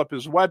to pull up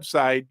his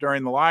website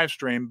during the live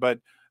stream, but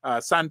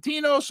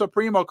Santino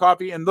Supremo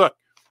Coffee. And look,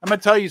 I'm going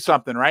to tell you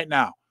something right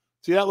now.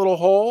 See that little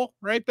hole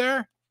right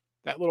there?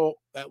 That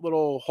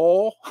little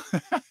hole?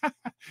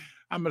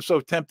 I'm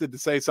so tempted to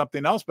say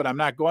something else, but I'm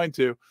not going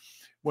to.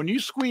 When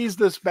you squeeze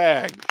this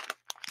bag,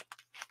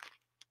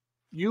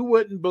 you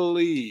wouldn't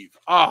believe,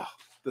 the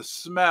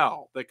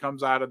smell that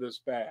comes out of this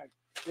bag.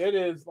 It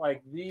is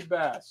like the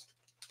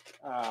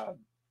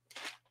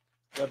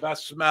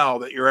best smell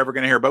that you're ever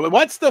going to hear. But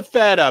what's the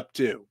Fed up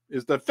to?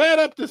 Is the Fed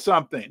up to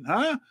something,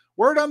 huh?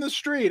 Word on the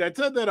street. I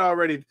said that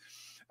already.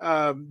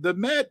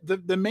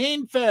 The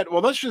main Fed.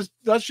 Well, let's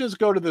just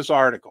go to this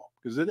article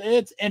because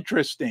it's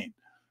interesting.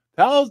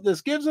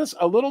 This gives us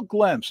a little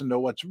glimpse into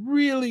what's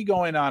really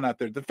going on out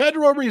there. The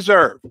Federal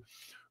Reserve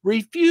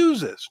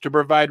refuses to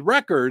provide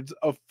records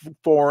of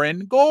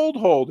foreign gold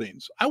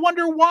holdings. I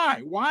wonder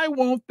why. Why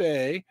won't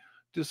they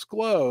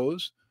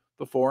disclose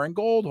the foreign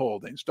gold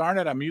holdings? Darn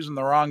it, I'm using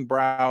the wrong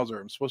browser.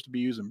 I'm supposed to be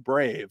using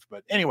Brave.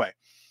 But anyway,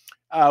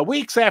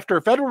 weeks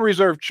after Federal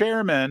Reserve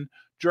Chairman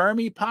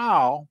Jeremy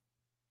Powell,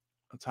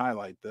 let's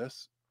highlight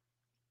this,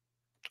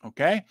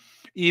 okay,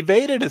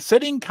 evaded a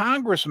sitting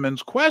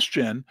congressman's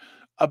question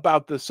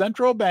about the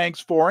central bank's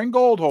foreign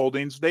gold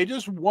holdings. They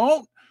just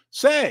won't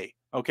say,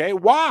 okay,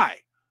 why?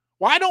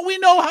 Why don't we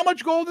know how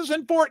much gold is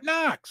in Fort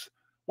Knox?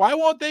 Why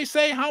won't they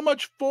say how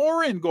much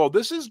foreign gold?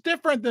 This is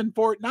different than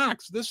Fort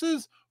Knox. This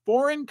is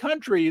foreign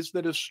countries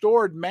that have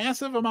stored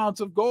massive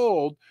amounts of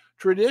gold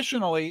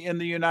traditionally in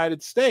the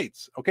United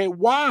States. Okay,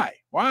 why?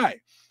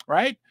 Why?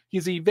 Right?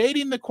 He's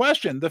evading the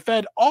question. The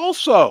Fed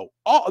also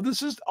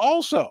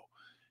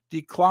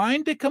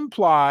declined to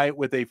comply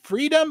with a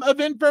Freedom of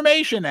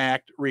Information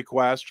Act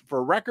request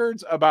for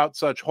records about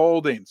such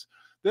holdings.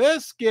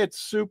 This gets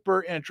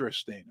super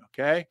interesting,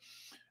 okay?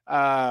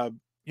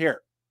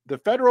 Here, the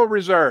Federal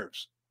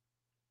Reserve's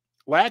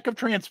lack of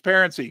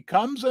transparency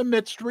comes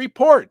amidst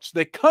reports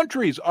that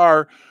countries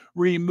are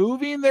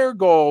removing their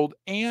gold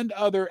and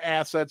other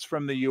assets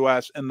from the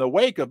U.S. in the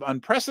wake of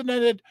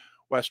unprecedented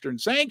Western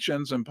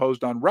sanctions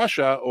imposed on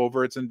Russia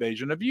over its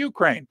invasion of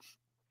Ukraine.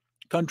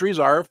 Countries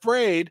are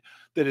afraid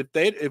that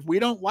if we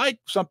don't like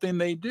something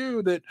they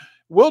do, that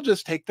we'll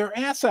just take their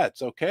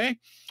assets. Okay.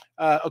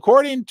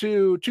 According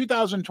to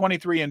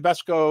 2023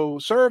 Invesco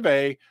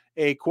survey,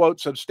 a quote,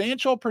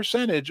 substantial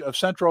percentage of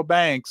central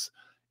banks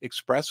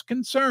expressed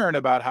concern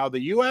about how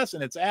the U.S.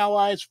 and its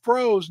allies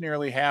froze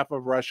nearly half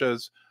of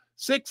Russia's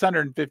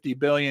 650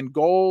 billion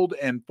gold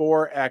and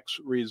forex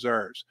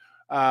reserves.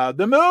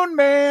 The Moon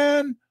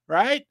Man,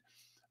 right?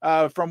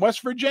 From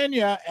West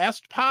Virginia,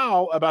 asked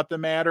Powell about the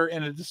matter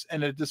in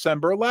a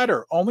December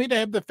letter, only to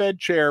have the Fed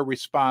chair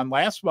respond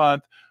last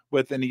month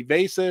with an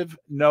evasive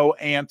no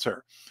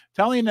answer,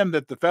 telling him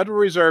that the Federal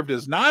Reserve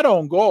does not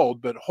own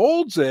gold, but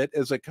holds it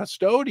as a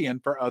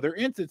custodian for other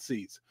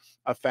entities,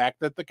 a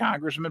fact that the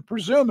congressman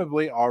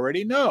presumably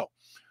already know.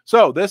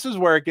 So this is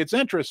where it gets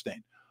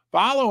interesting.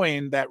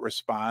 Following that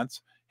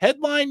response,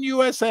 Headline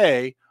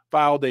USA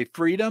filed a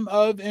Freedom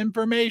of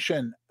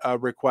Information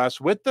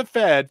request with the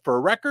Fed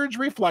for records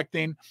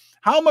reflecting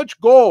how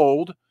much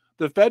gold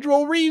the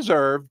Federal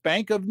Reserve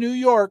Bank of New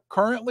York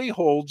currently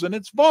holds in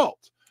its vault.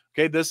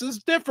 Okay, this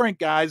is different,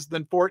 guys,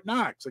 than Fort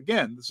Knox.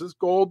 Again, this is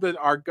gold that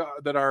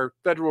our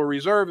Federal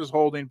Reserve is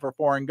holding for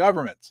foreign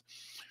governments,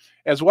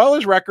 as well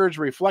as records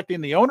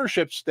reflecting the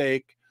ownership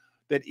stake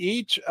that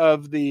each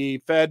of the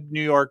Fed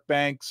New York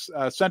Bank's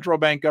central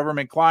bank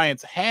government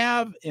clients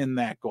have in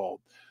that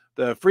gold.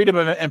 The Freedom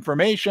of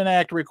Information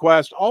Act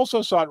request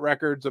also sought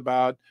records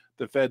about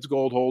the Fed's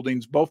gold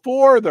holdings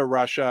before the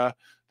Russia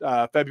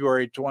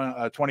February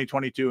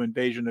 2022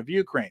 invasion of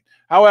Ukraine.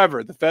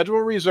 However, the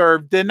Federal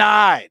Reserve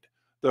denied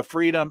the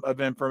Freedom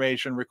of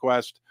Information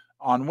request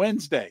on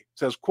Wednesday. It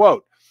says,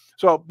 quote,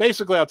 so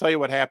basically, I'll tell you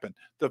what happened.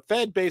 The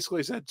Fed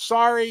basically said,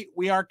 sorry,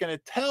 we aren't going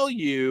to tell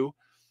you.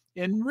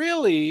 And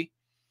really,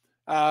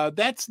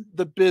 that's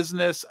the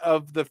business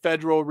of the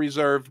Federal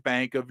Reserve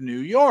Bank of New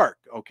York,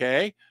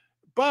 okay?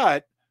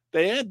 But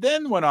they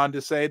then went on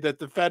to say that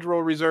the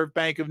Federal Reserve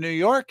Bank of New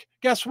York,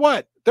 guess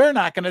what? They're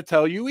not going to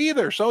tell you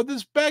either. So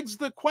this begs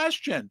the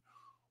question,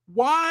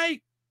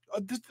 why?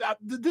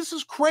 This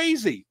is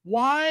crazy.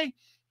 Why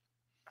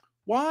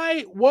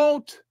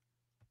won't,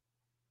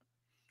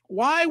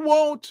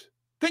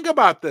 think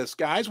about this,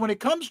 guys. When it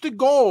comes to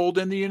gold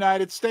in the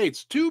United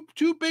States, two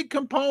big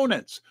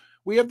components.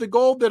 We have the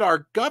gold that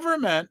our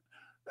government,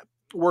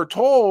 we're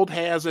told,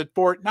 has at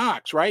Fort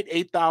Knox, right?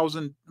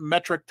 8,000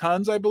 metric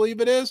tons, I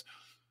believe it is.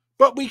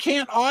 But we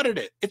can't audit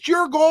it. It's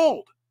your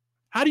gold.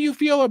 How do you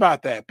feel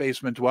about that,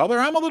 Basement Dweller?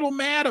 I'm a little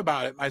mad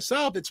about it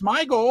myself. It's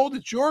my gold.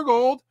 It's your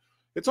gold.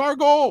 It's our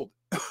gold.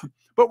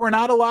 But we're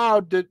not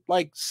allowed to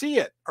see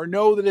it or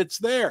know that it's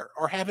there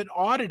or have it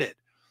audited.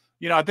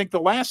 You know, I think the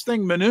last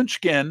thing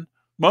Mnuchin,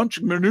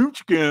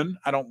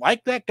 I don't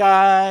like that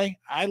guy.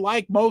 I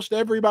like most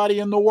everybody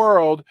in the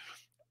world.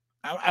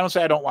 I don't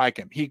say I don't like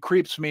him. He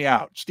creeps me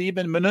out.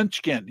 Stephen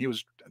Mnuchin, he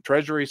was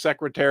Treasury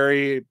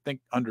Secretary, I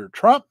think under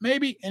Trump,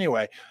 maybe.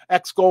 Anyway,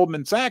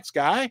 ex-Goldman Sachs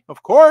guy,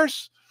 of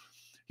course.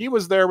 He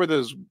was there with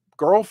his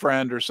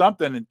girlfriend or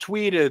something and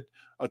tweeted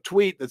a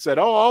tweet that said,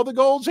 oh, all the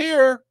gold's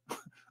here.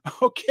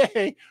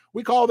 Okay,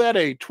 we call that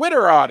a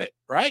Twitter audit,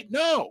 right?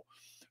 No,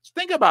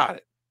 think about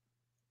it.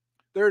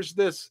 There's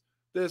this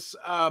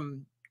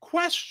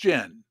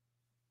question.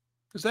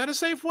 Is that a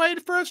safe way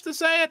for us to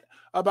say it?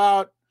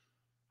 About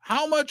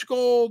how much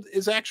gold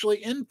is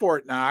actually in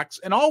Fort Knox,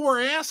 and all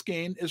we're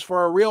asking is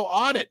for a real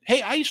audit.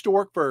 Hey, I used to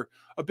work for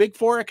a Big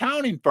Four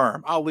accounting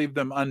firm. I'll leave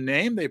them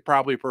unnamed. They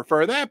probably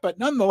prefer that, but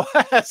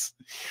nonetheless,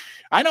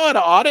 I know how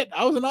to audit.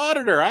 I was an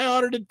auditor. I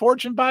audited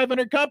Fortune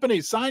 500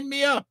 companies. Sign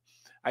me up.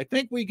 I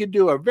think we could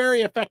do a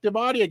very effective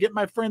audit. Get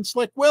my friend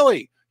Slick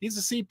Willie. He's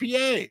a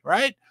CPA,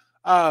 right?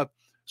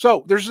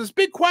 So there's this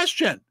big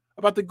question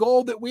about the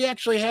gold that we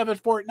actually have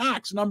at Fort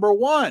Knox, number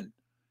one.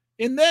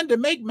 And then to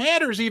make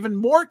matters even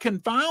more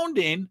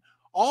confounding,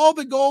 all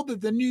the gold that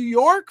the New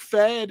York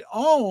Fed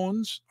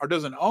owns or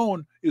doesn't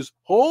own is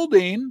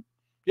holding.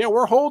 Yeah,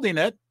 we're holding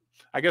it.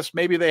 I guess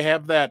maybe they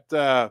have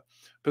that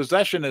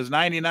possession is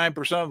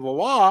 99% of the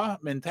law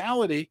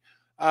mentality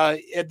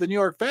at the New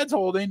York Fed's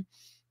holding.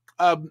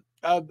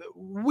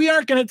 We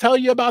aren't going to tell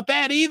you about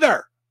that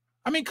either.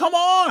 I mean, come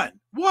on.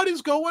 What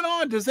is going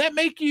on? Does that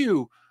make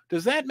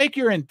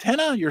your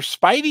antenna, your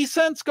spidey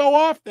sense go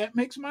off? That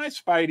makes my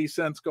spidey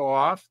sense go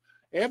off.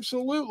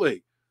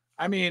 Absolutely.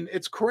 I mean,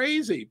 it's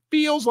crazy.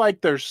 Feels like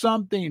there's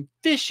something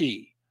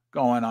fishy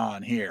going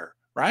on here,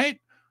 right?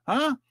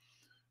 Huh?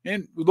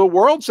 And the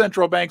world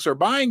central banks are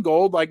buying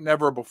gold like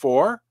never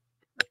before.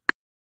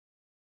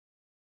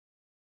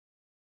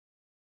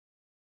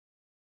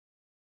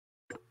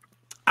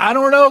 I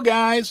don't know,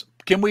 guys.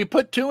 Can we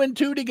put two and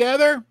two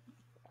together?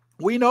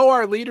 We know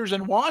our leaders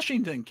in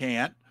Washington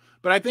can't,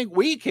 but I think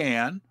we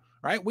can,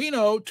 right? We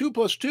know 2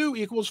 +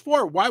 2 =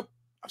 4. Why?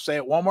 I'll say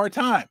it one more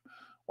time.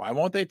 Why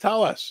won't they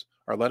tell us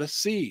or let us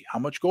see how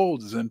much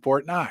gold is in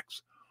Fort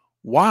Knox?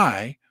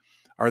 Why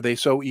are they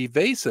so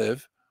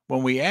evasive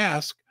when we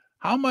ask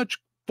how much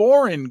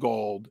foreign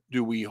gold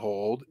do we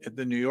hold at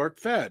the New York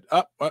Fed?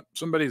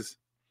 Somebody's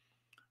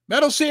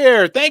Metal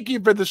Seer, thank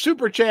you for the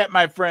super chat,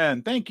 my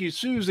friend. Thank you,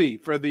 Susie,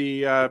 for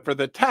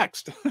the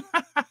text.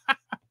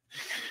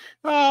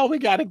 Oh, we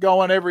got it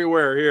going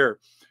everywhere here.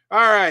 All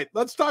right,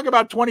 let's talk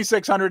about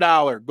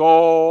 $2,600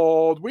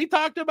 gold. We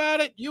talked about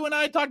it. You and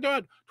I talked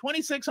about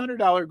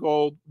 $2,600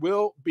 gold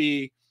will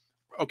be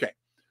okay.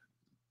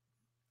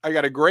 I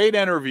got a great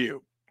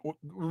interview.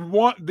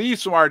 The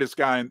smartest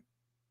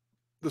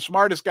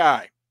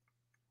guy,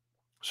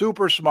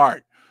 super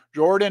smart,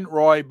 Jordan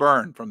Roy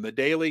Byrne from the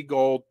Daily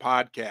Gold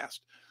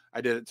podcast.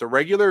 It's a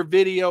regular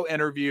video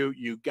interview.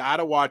 You got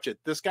to watch it.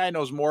 This guy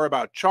knows more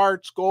about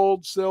charts,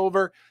 gold,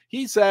 silver.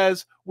 He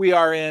says we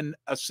are in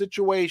a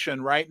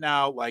situation right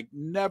now like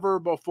never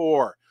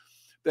before,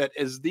 that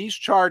as these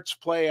charts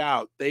play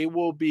out, they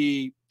will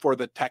be for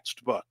the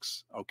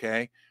textbooks.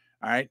 Okay.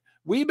 All right.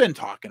 We've been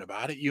talking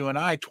about it, you and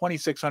I,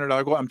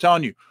 $2,600 gold. I'm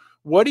telling you,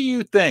 what do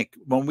you think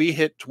when we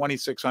hit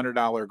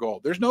 $2,600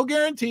 gold? There's no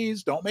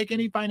guarantees. Don't make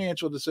any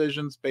financial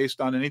decisions based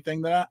on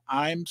anything that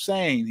I'm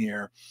saying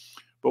here.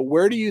 But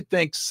where do you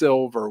think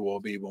silver will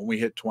be when we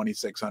hit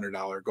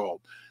 $2,600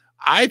 gold?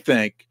 I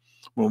think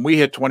when we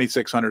hit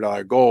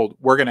 $2,600 gold,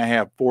 we're going to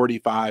have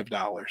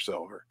 $45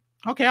 silver.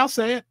 Okay, I'll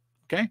say it.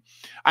 Okay.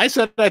 I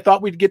said I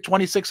thought we'd get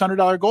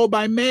 $2,600 gold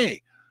by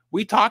May.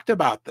 We talked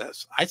about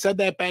this. I said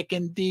that back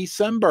in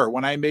December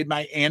when I made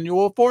my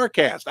annual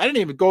forecast. I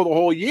didn't even go the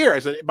whole year. I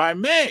said by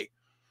May.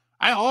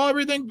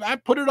 I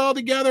put it all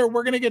together.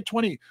 We're going to get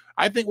 20.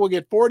 I think we'll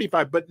get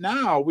 45. But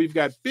now we've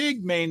got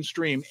big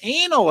mainstream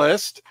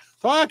analysts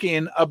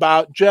talking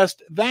about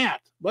just that.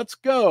 Let's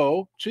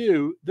go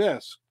to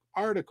this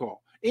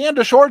article. And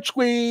a short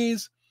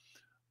squeeze.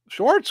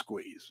 Short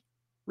squeeze.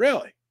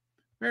 Really?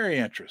 Very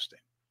interesting.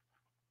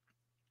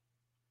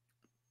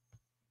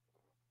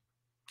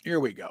 Here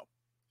we go.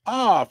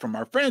 From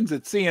our friends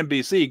at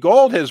CNBC,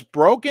 gold has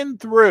broken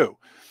through.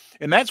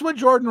 And that's what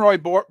Jordan Roy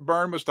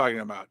Byrne was talking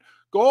about.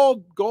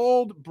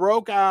 Gold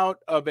broke out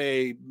of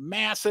a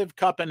massive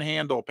cup and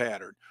handle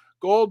pattern.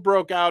 Gold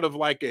broke out of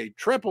like a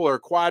triple or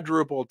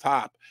quadruple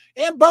top.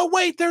 But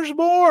wait, there's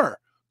more.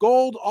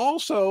 Gold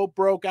also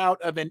broke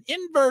out of an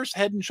inverse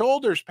head and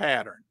shoulders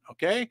pattern.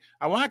 Okay.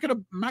 I'm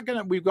not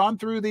gonna, we've gone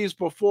through these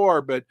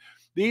before, but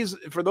these,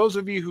 for those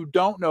of you who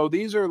don't know,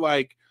 these are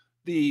like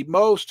the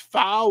most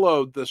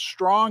followed, the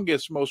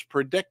strongest, most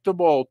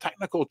predictable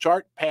technical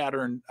chart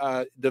pattern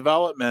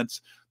developments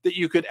that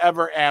you could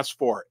ever ask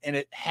for. And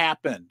it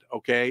happened.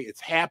 Okay.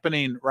 It's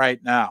happening right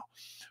now.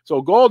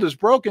 So gold has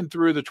broken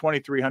through the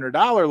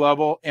 $2,300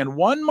 level, and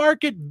one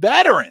market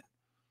veteran,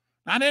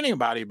 not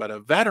anybody, but a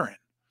veteran,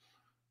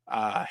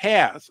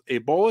 has a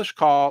bullish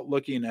call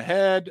looking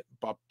ahead,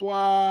 blah,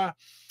 blah.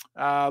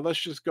 Let's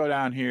just go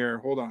down here.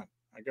 Hold on.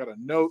 I got a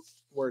note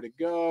where to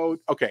go.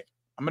 Okay.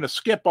 I'm going to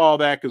skip all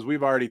that because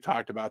we've already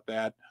talked about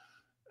that.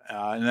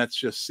 And that's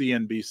just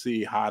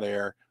CNBC hot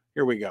air.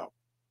 Here we go.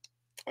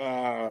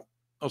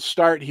 I'll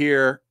start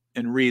here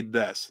and read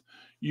this.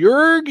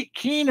 Jörg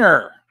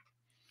Keener,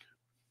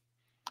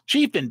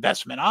 Chief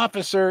Investment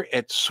Officer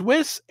at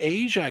Swiss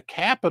Asia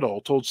Capital,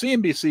 told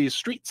CNBC's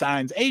Street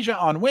Signs Asia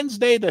on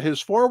Wednesday that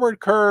his forward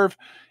curve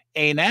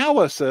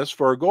analysis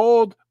for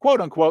gold,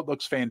 quote unquote,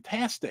 looks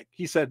fantastic.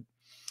 He said,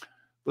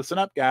 listen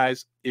up,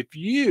 guys. If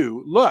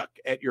you look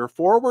at your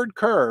forward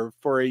curve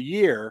for a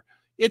year,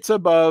 it's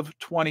above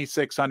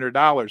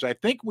 $2,600. I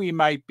think we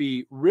might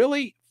be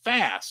really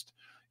fast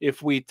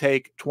if we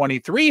take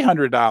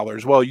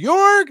 $2,300. Well,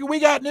 Jörg, we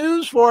got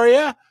news for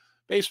you.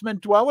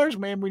 Basement dwellers,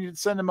 maybe we need to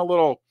send them a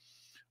little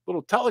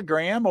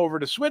telegram over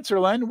to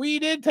Switzerland. We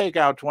did take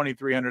out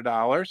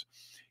 $2,300.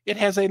 It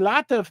has a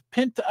lot of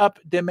pent-up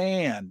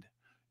demand,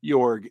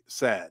 Jörg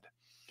said.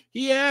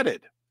 He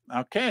added,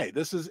 okay,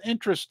 this is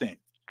interesting.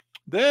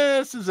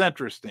 This is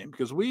interesting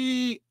because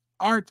we're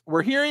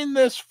hearing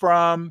this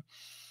from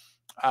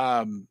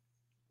live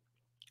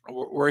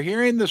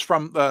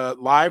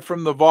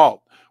from the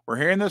vault. We're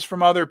hearing this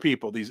from other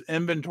people, these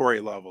inventory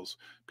levels,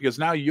 because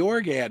now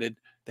Jörg added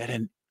that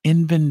an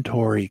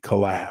inventory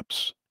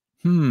collapse.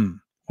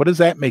 What does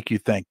that make you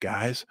think,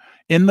 guys?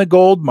 In the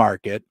gold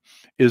market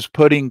is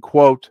putting,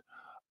 quote,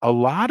 a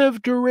lot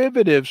of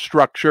derivative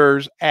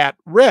structures at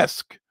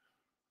risk.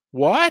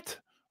 What?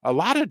 A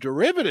lot of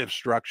derivative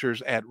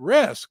structures at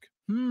risk.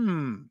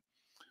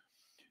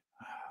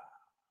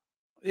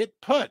 It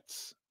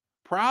puts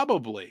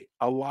probably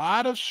a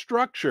lot of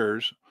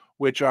structures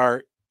which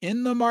are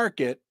in the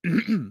market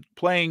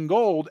playing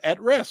gold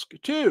at risk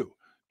too,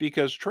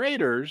 because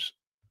traders,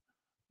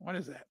 what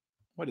is that?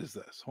 What is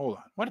this? Hold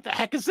on. What the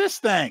heck is this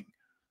thing?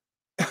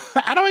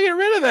 How do I get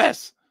rid of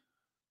this?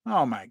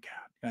 Oh my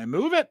God. Can I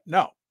move it?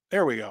 No.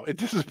 There we go. It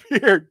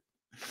disappeared.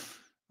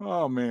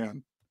 Oh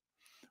man.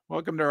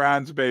 Welcome to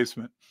Ron's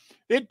basement.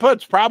 It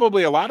puts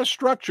probably a lot of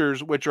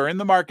structures which are in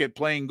the market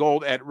playing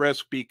gold at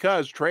risk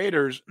because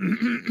traders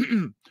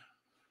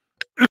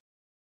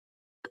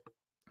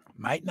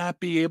might not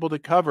be able to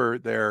cover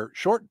their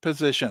short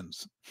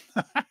positions.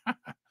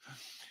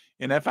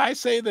 And if I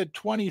say that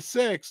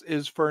 26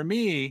 is for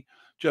me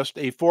just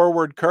a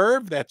forward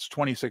curve, that's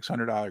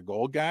 $2,600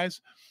 gold, guys.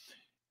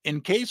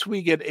 In case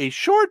we get a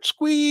short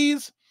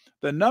squeeze,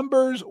 the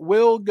numbers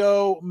will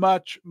go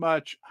much,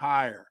 much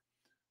higher.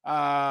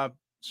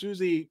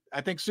 Susie,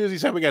 I think Susie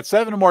said we got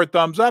 7 more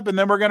thumbs up, and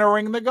then we're going to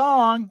ring the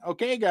gong.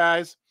 Okay,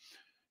 guys.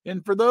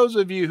 And for those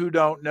of you who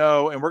don't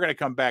know, and we're going to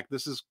come back,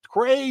 this is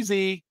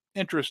crazy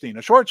interesting.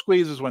 A short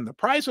squeeze is when the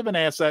price of an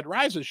asset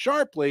rises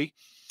sharply,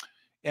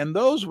 and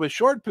those with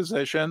short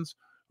positions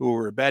who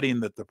were betting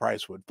that the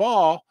price would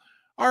fall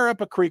are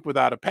up a creek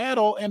without a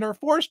paddle and are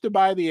forced to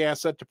buy the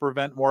asset to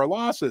prevent more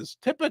losses,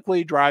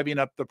 typically driving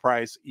up the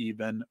price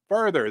even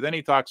further. Then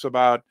he talks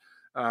about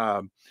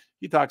all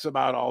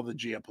the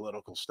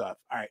geopolitical stuff.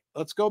 All right,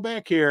 let's go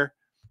back here,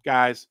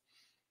 guys.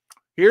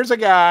 Here's a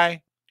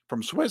guy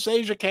from Swiss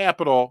Asia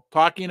Capital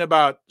talking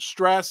about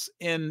stress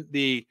in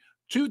the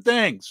two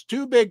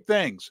big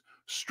things.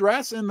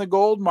 Stress in the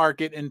gold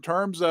market in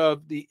terms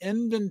of the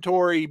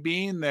inventory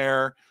being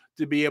there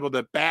to be able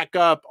to back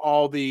up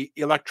all the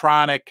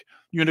electronic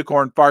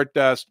unicorn fart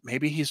dust.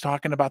 Maybe he's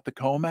talking about the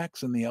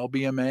COMEX and the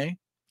LBMA,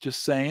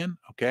 just saying,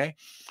 okay?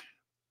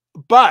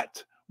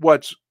 But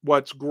what's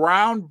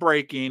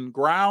groundbreaking,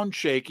 ground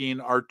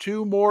shaking are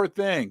two more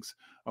things,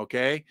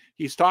 okay?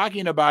 He's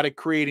talking about it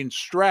creating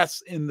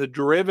stress in the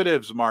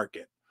derivatives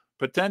market,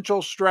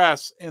 potential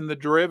stress in the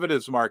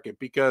derivatives market,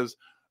 because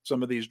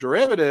some of these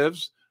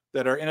derivatives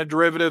that are in a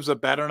derivatives, a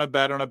bet on a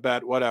bet on a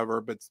bet,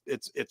 whatever, but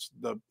it's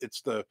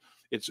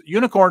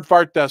unicorn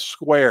fart dust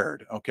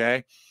squared,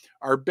 okay,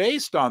 are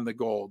based on the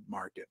gold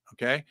market,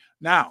 okay?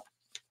 Now,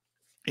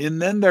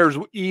 and then there's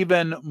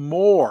even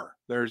more.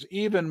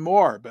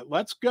 But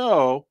let's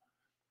go.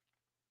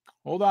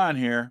 Hold on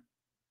here.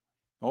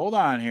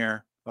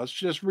 Let's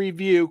just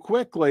review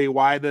quickly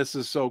why this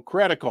is so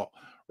critical.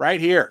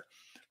 Right here,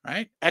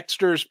 right?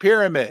 Exter's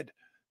pyramid.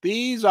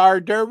 These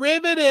are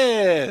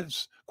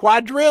derivatives.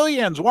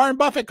 Quadrillions. Warren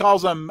Buffett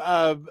calls them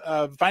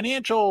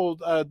financial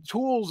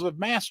tools of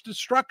mass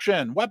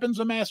destruction, weapons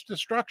of mass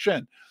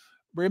destruction.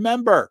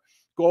 Remember,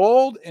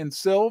 gold and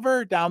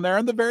silver down there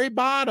on the very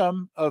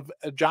bottom of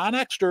John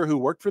Exter, who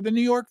worked for the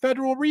New York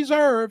Federal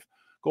Reserve.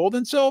 Gold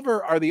and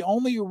silver are the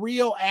only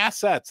real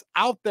assets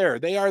out there.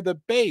 They are the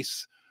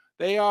base.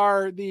 They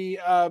are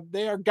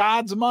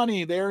God's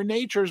money. They are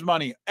nature's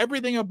money.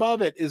 Everything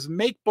above it is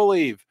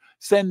make-believe,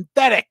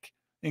 synthetic,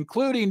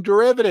 including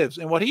derivatives.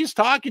 And what he's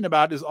talking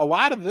about is a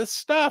lot of this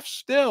stuff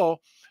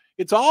still,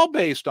 it's all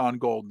based on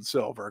gold and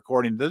silver,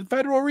 according to the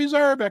Federal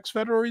Reserve,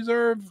 ex-Federal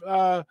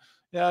Reserve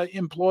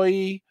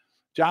employee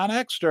John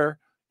Exter.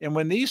 And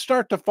when these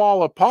start to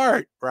fall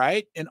apart,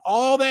 right, and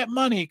all that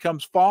money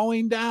comes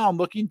falling down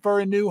looking for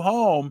a new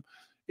home,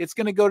 it's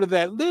going to go to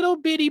that little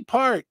bitty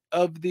part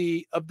of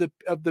the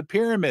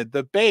pyramid,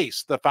 the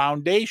base, the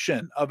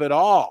foundation of it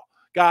all,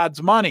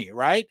 God's money,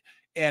 right?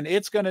 And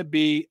it's going to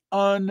be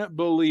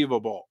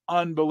unbelievable.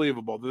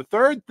 The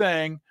third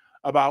thing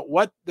about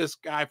what this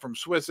guy from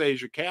Swiss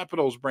Asia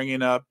Capital is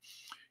bringing up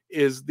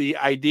is the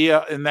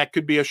idea, and that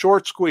could be a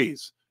short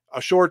squeeze.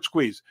 Remember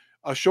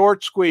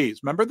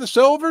the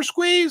silver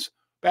squeeze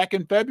back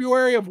in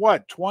February of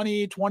what,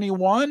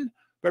 2021?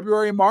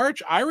 February,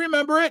 March? I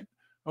remember it.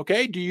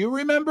 Okay, do you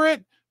remember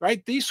it?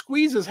 Right? These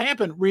squeezes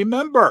happen.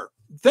 Remember,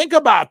 think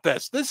about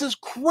this. This is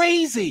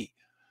crazy.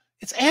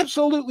 It's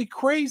absolutely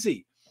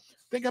crazy.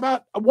 Think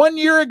about 1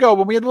 year ago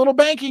when we had a little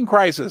banking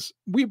crisis.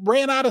 We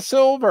ran out of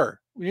silver.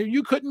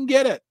 You couldn't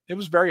get it. It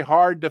was very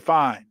hard to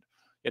find.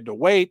 You had to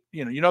wait.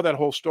 You know that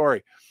whole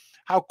story.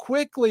 How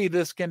quickly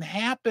this can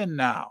happen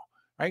now,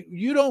 right?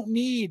 You don't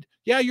need,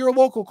 your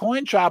local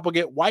coin shop will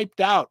get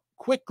wiped out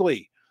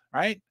quickly,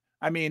 right?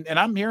 I mean, and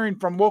I'm hearing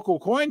from local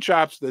coin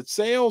shops that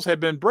sales have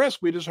been brisk.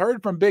 We just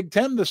heard from Big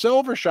Tim, the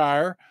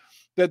Silvershire,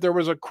 that there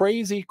was a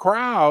crazy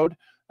crowd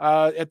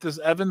at this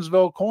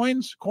Evansville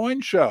coin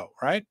show,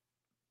 right?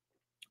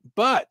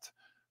 But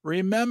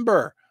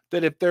remember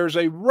that if there's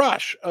a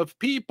rush of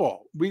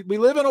people, we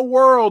live in a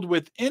world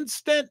with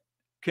instant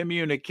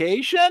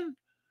communication,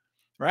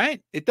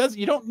 right?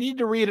 You don't need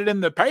to read it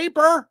in the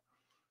paper.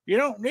 You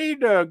don't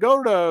need to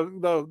go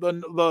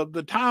to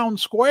the town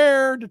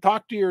square to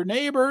talk to your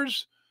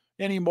neighbors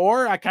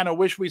anymore. I kind of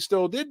wish we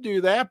still did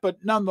do that, but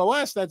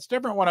nonetheless, that's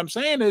different. What I'm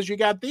saying is you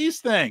got these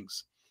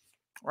things,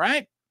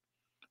 right?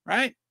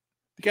 You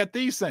got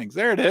these things.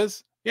 There it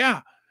is.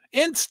 Yeah.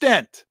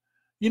 Instant.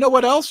 You know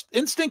what else?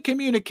 Instant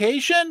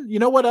communication. You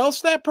know what else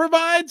that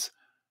provides,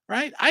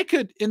 right? I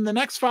could, in the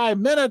next 5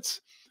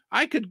 minutes,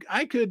 I could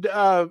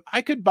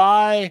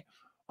buy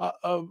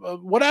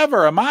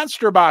a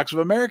monster box of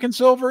American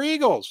Silver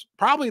Eagles,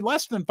 probably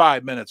less than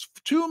 5 minutes,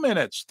 2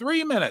 minutes,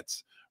 3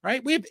 minutes,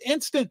 right? We have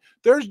instant.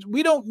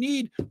 We don't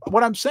need.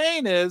 What I'm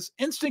saying is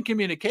instant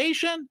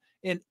communication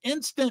and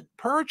instant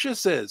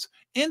purchases,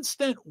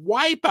 instant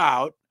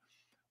wipeout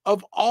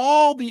of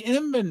all the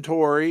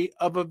inventory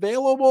of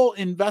available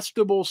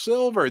investable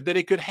silver, that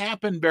it could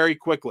happen very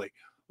quickly.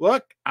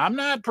 Look, I'm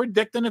not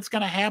predicting it's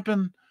going to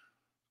happen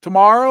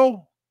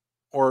tomorrow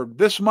or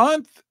this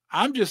month.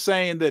 I'm just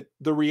saying that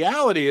the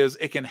reality is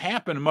it can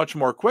happen much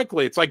more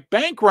quickly. It's like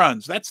bank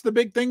runs. That's the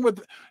big thing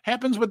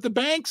happens with the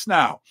banks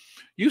now.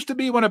 Used to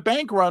be when a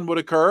bank run would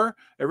occur,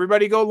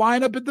 everybody go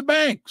line up at the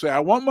bank, say, I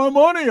want my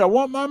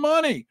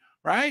money,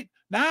 right?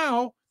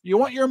 Now, you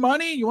want your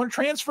money? You want to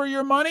transfer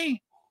your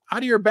money out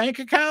of your bank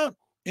account?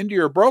 into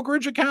your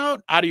brokerage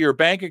account, out of your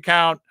bank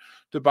account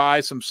to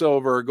buy some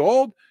silver or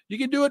gold. You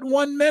can do it in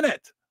 1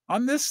 minute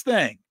on this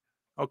thing.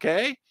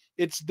 Okay.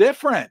 It's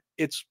different.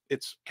 It's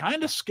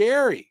kind of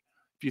scary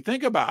if you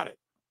think about it.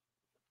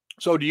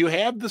 So do you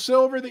have the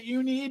silver that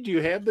you need? Do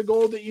you have the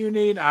gold that you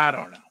need? I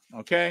don't know.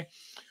 Okay.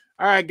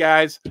 All right,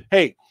 guys.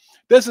 Hey,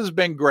 this has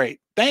been great.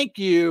 Thank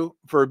you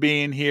for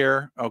being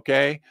here.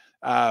 Okay.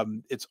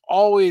 It's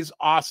always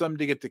awesome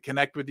to get to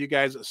connect with you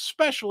guys,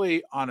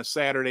 especially on a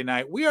Saturday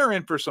night. We are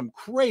in for some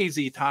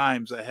crazy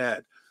times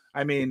ahead.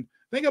 I mean,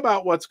 think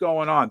about what's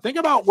going on. Think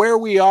about where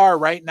we are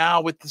right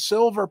now with the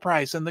silver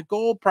price and the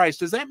gold price.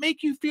 Does that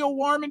make you feel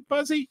warm and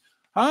fuzzy?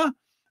 Huh?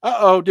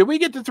 Uh-oh, did we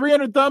get to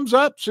 300 thumbs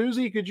up?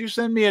 Susie, could you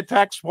send me a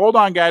text? Hold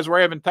on, guys.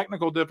 We're having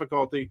technical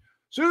difficulty.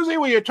 Susie,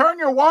 will you turn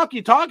your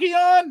walkie-talkie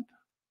on?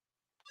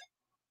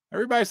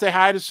 Everybody say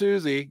hi to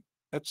Susie.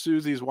 That's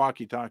Susie's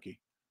walkie-talkie.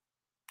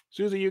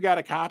 Susie, you got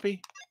a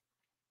copy?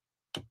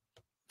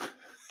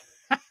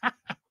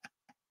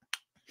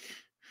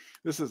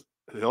 This is,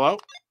 hello?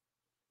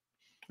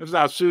 This is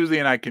how Susie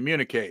and I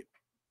communicate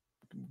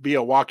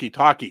via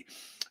walkie-talkie.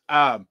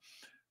 Are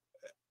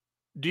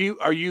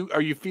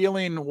you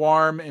feeling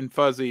warm and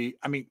fuzzy?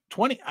 I mean,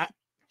 20,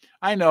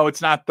 I know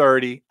it's not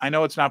 30. I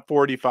know it's not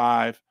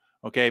 45.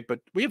 Okay. But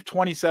we have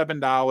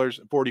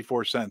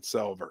 $27.44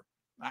 silver.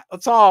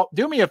 Let's all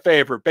do me a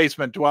favor,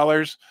 basement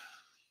dwellers.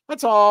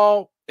 Let's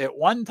all at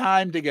one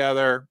time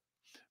together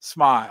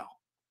smile.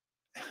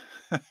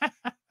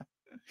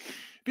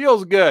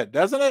 Feels good,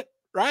 doesn't it?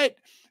 Right?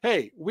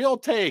 Hey, we'll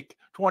take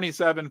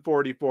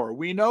 27.44.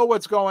 We know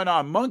what's going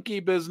on. Monkey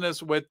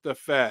business with the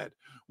Fed.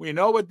 We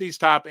know what these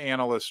top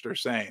analysts are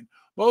saying.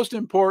 Most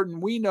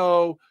important, we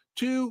know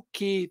two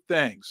key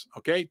things.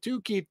 Okay,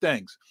 two key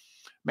things.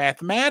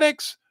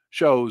 Mathematics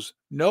shows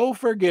no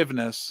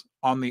forgiveness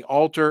on the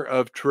altar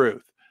of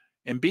truth.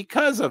 And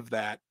because of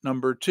that,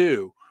 number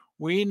two,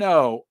 we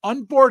know,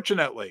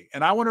 unfortunately,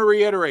 and I want to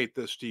reiterate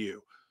this to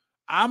you,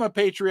 I'm a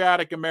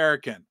patriotic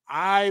American.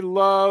 I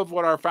love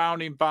what our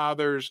founding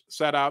fathers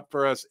set out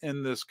for us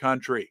in this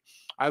country.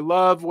 I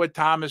love what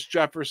Thomas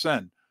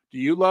Jefferson. Do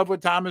you love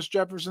what Thomas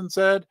Jefferson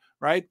said?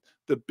 Right?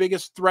 The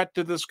biggest threat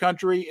to this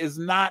country is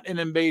not an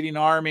invading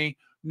army.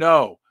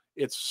 No,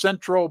 it's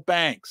central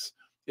banks.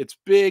 It's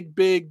big,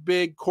 big,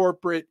 big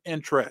corporate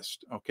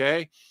interest.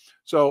 Okay.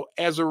 So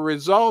as a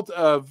result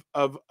of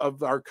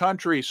our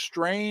country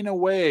straying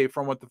away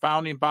from what the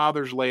founding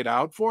fathers laid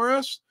out for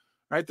us,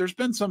 right? There's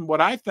been some,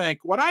 what I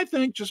think,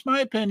 just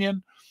my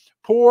opinion,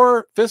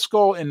 poor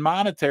fiscal and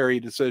monetary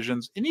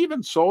decisions and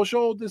even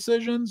social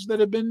decisions that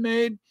have been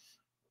made.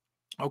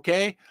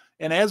 Okay.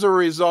 And as a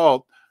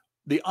result,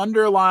 the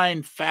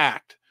underlying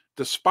fact,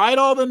 despite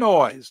all the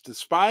noise,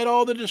 despite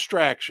all the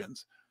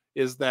distractions,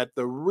 is that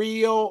the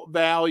real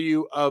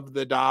value of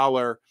the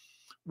dollar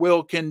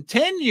will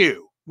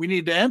continue. We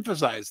need to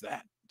emphasize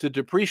that, to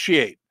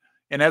depreciate.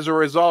 And as a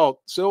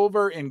result,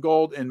 silver and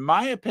gold, in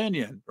my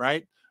opinion,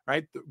 right?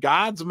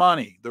 God's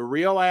money, the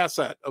real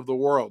asset of the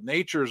world,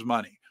 nature's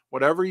money,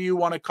 whatever you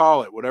want to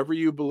call it, whatever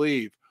you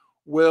believe,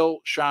 will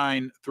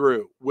shine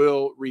through,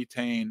 will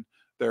retain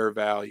their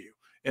value.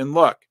 And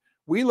look,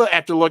 we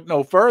have to look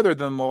no further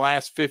than the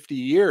last 50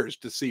 years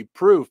to see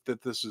proof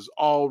that this is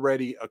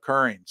already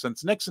occurring.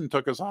 Since Nixon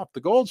took us off the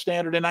gold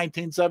standard in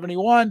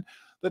 1971,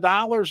 the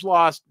dollar's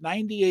lost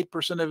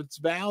 98% of its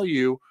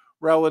value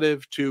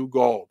relative to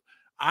gold.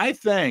 I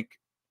think,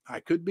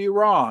 I could be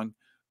wrong,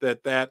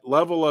 that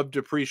level of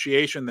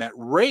depreciation, that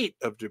rate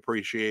of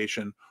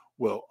depreciation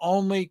will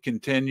only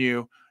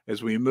continue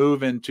as we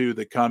move into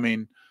the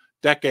coming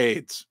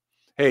decades.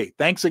 Hey,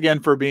 thanks again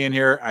for being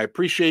here. I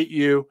appreciate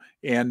you.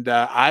 And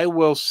I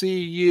will see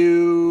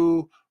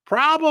you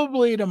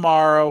probably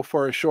tomorrow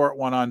for a short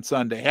one on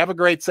Sunday. Have a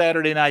great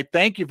Saturday night.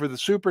 Thank you for the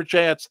super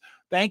chats.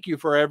 Thank you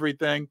for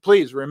everything.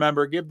 Please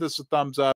remember, give this a thumbs up.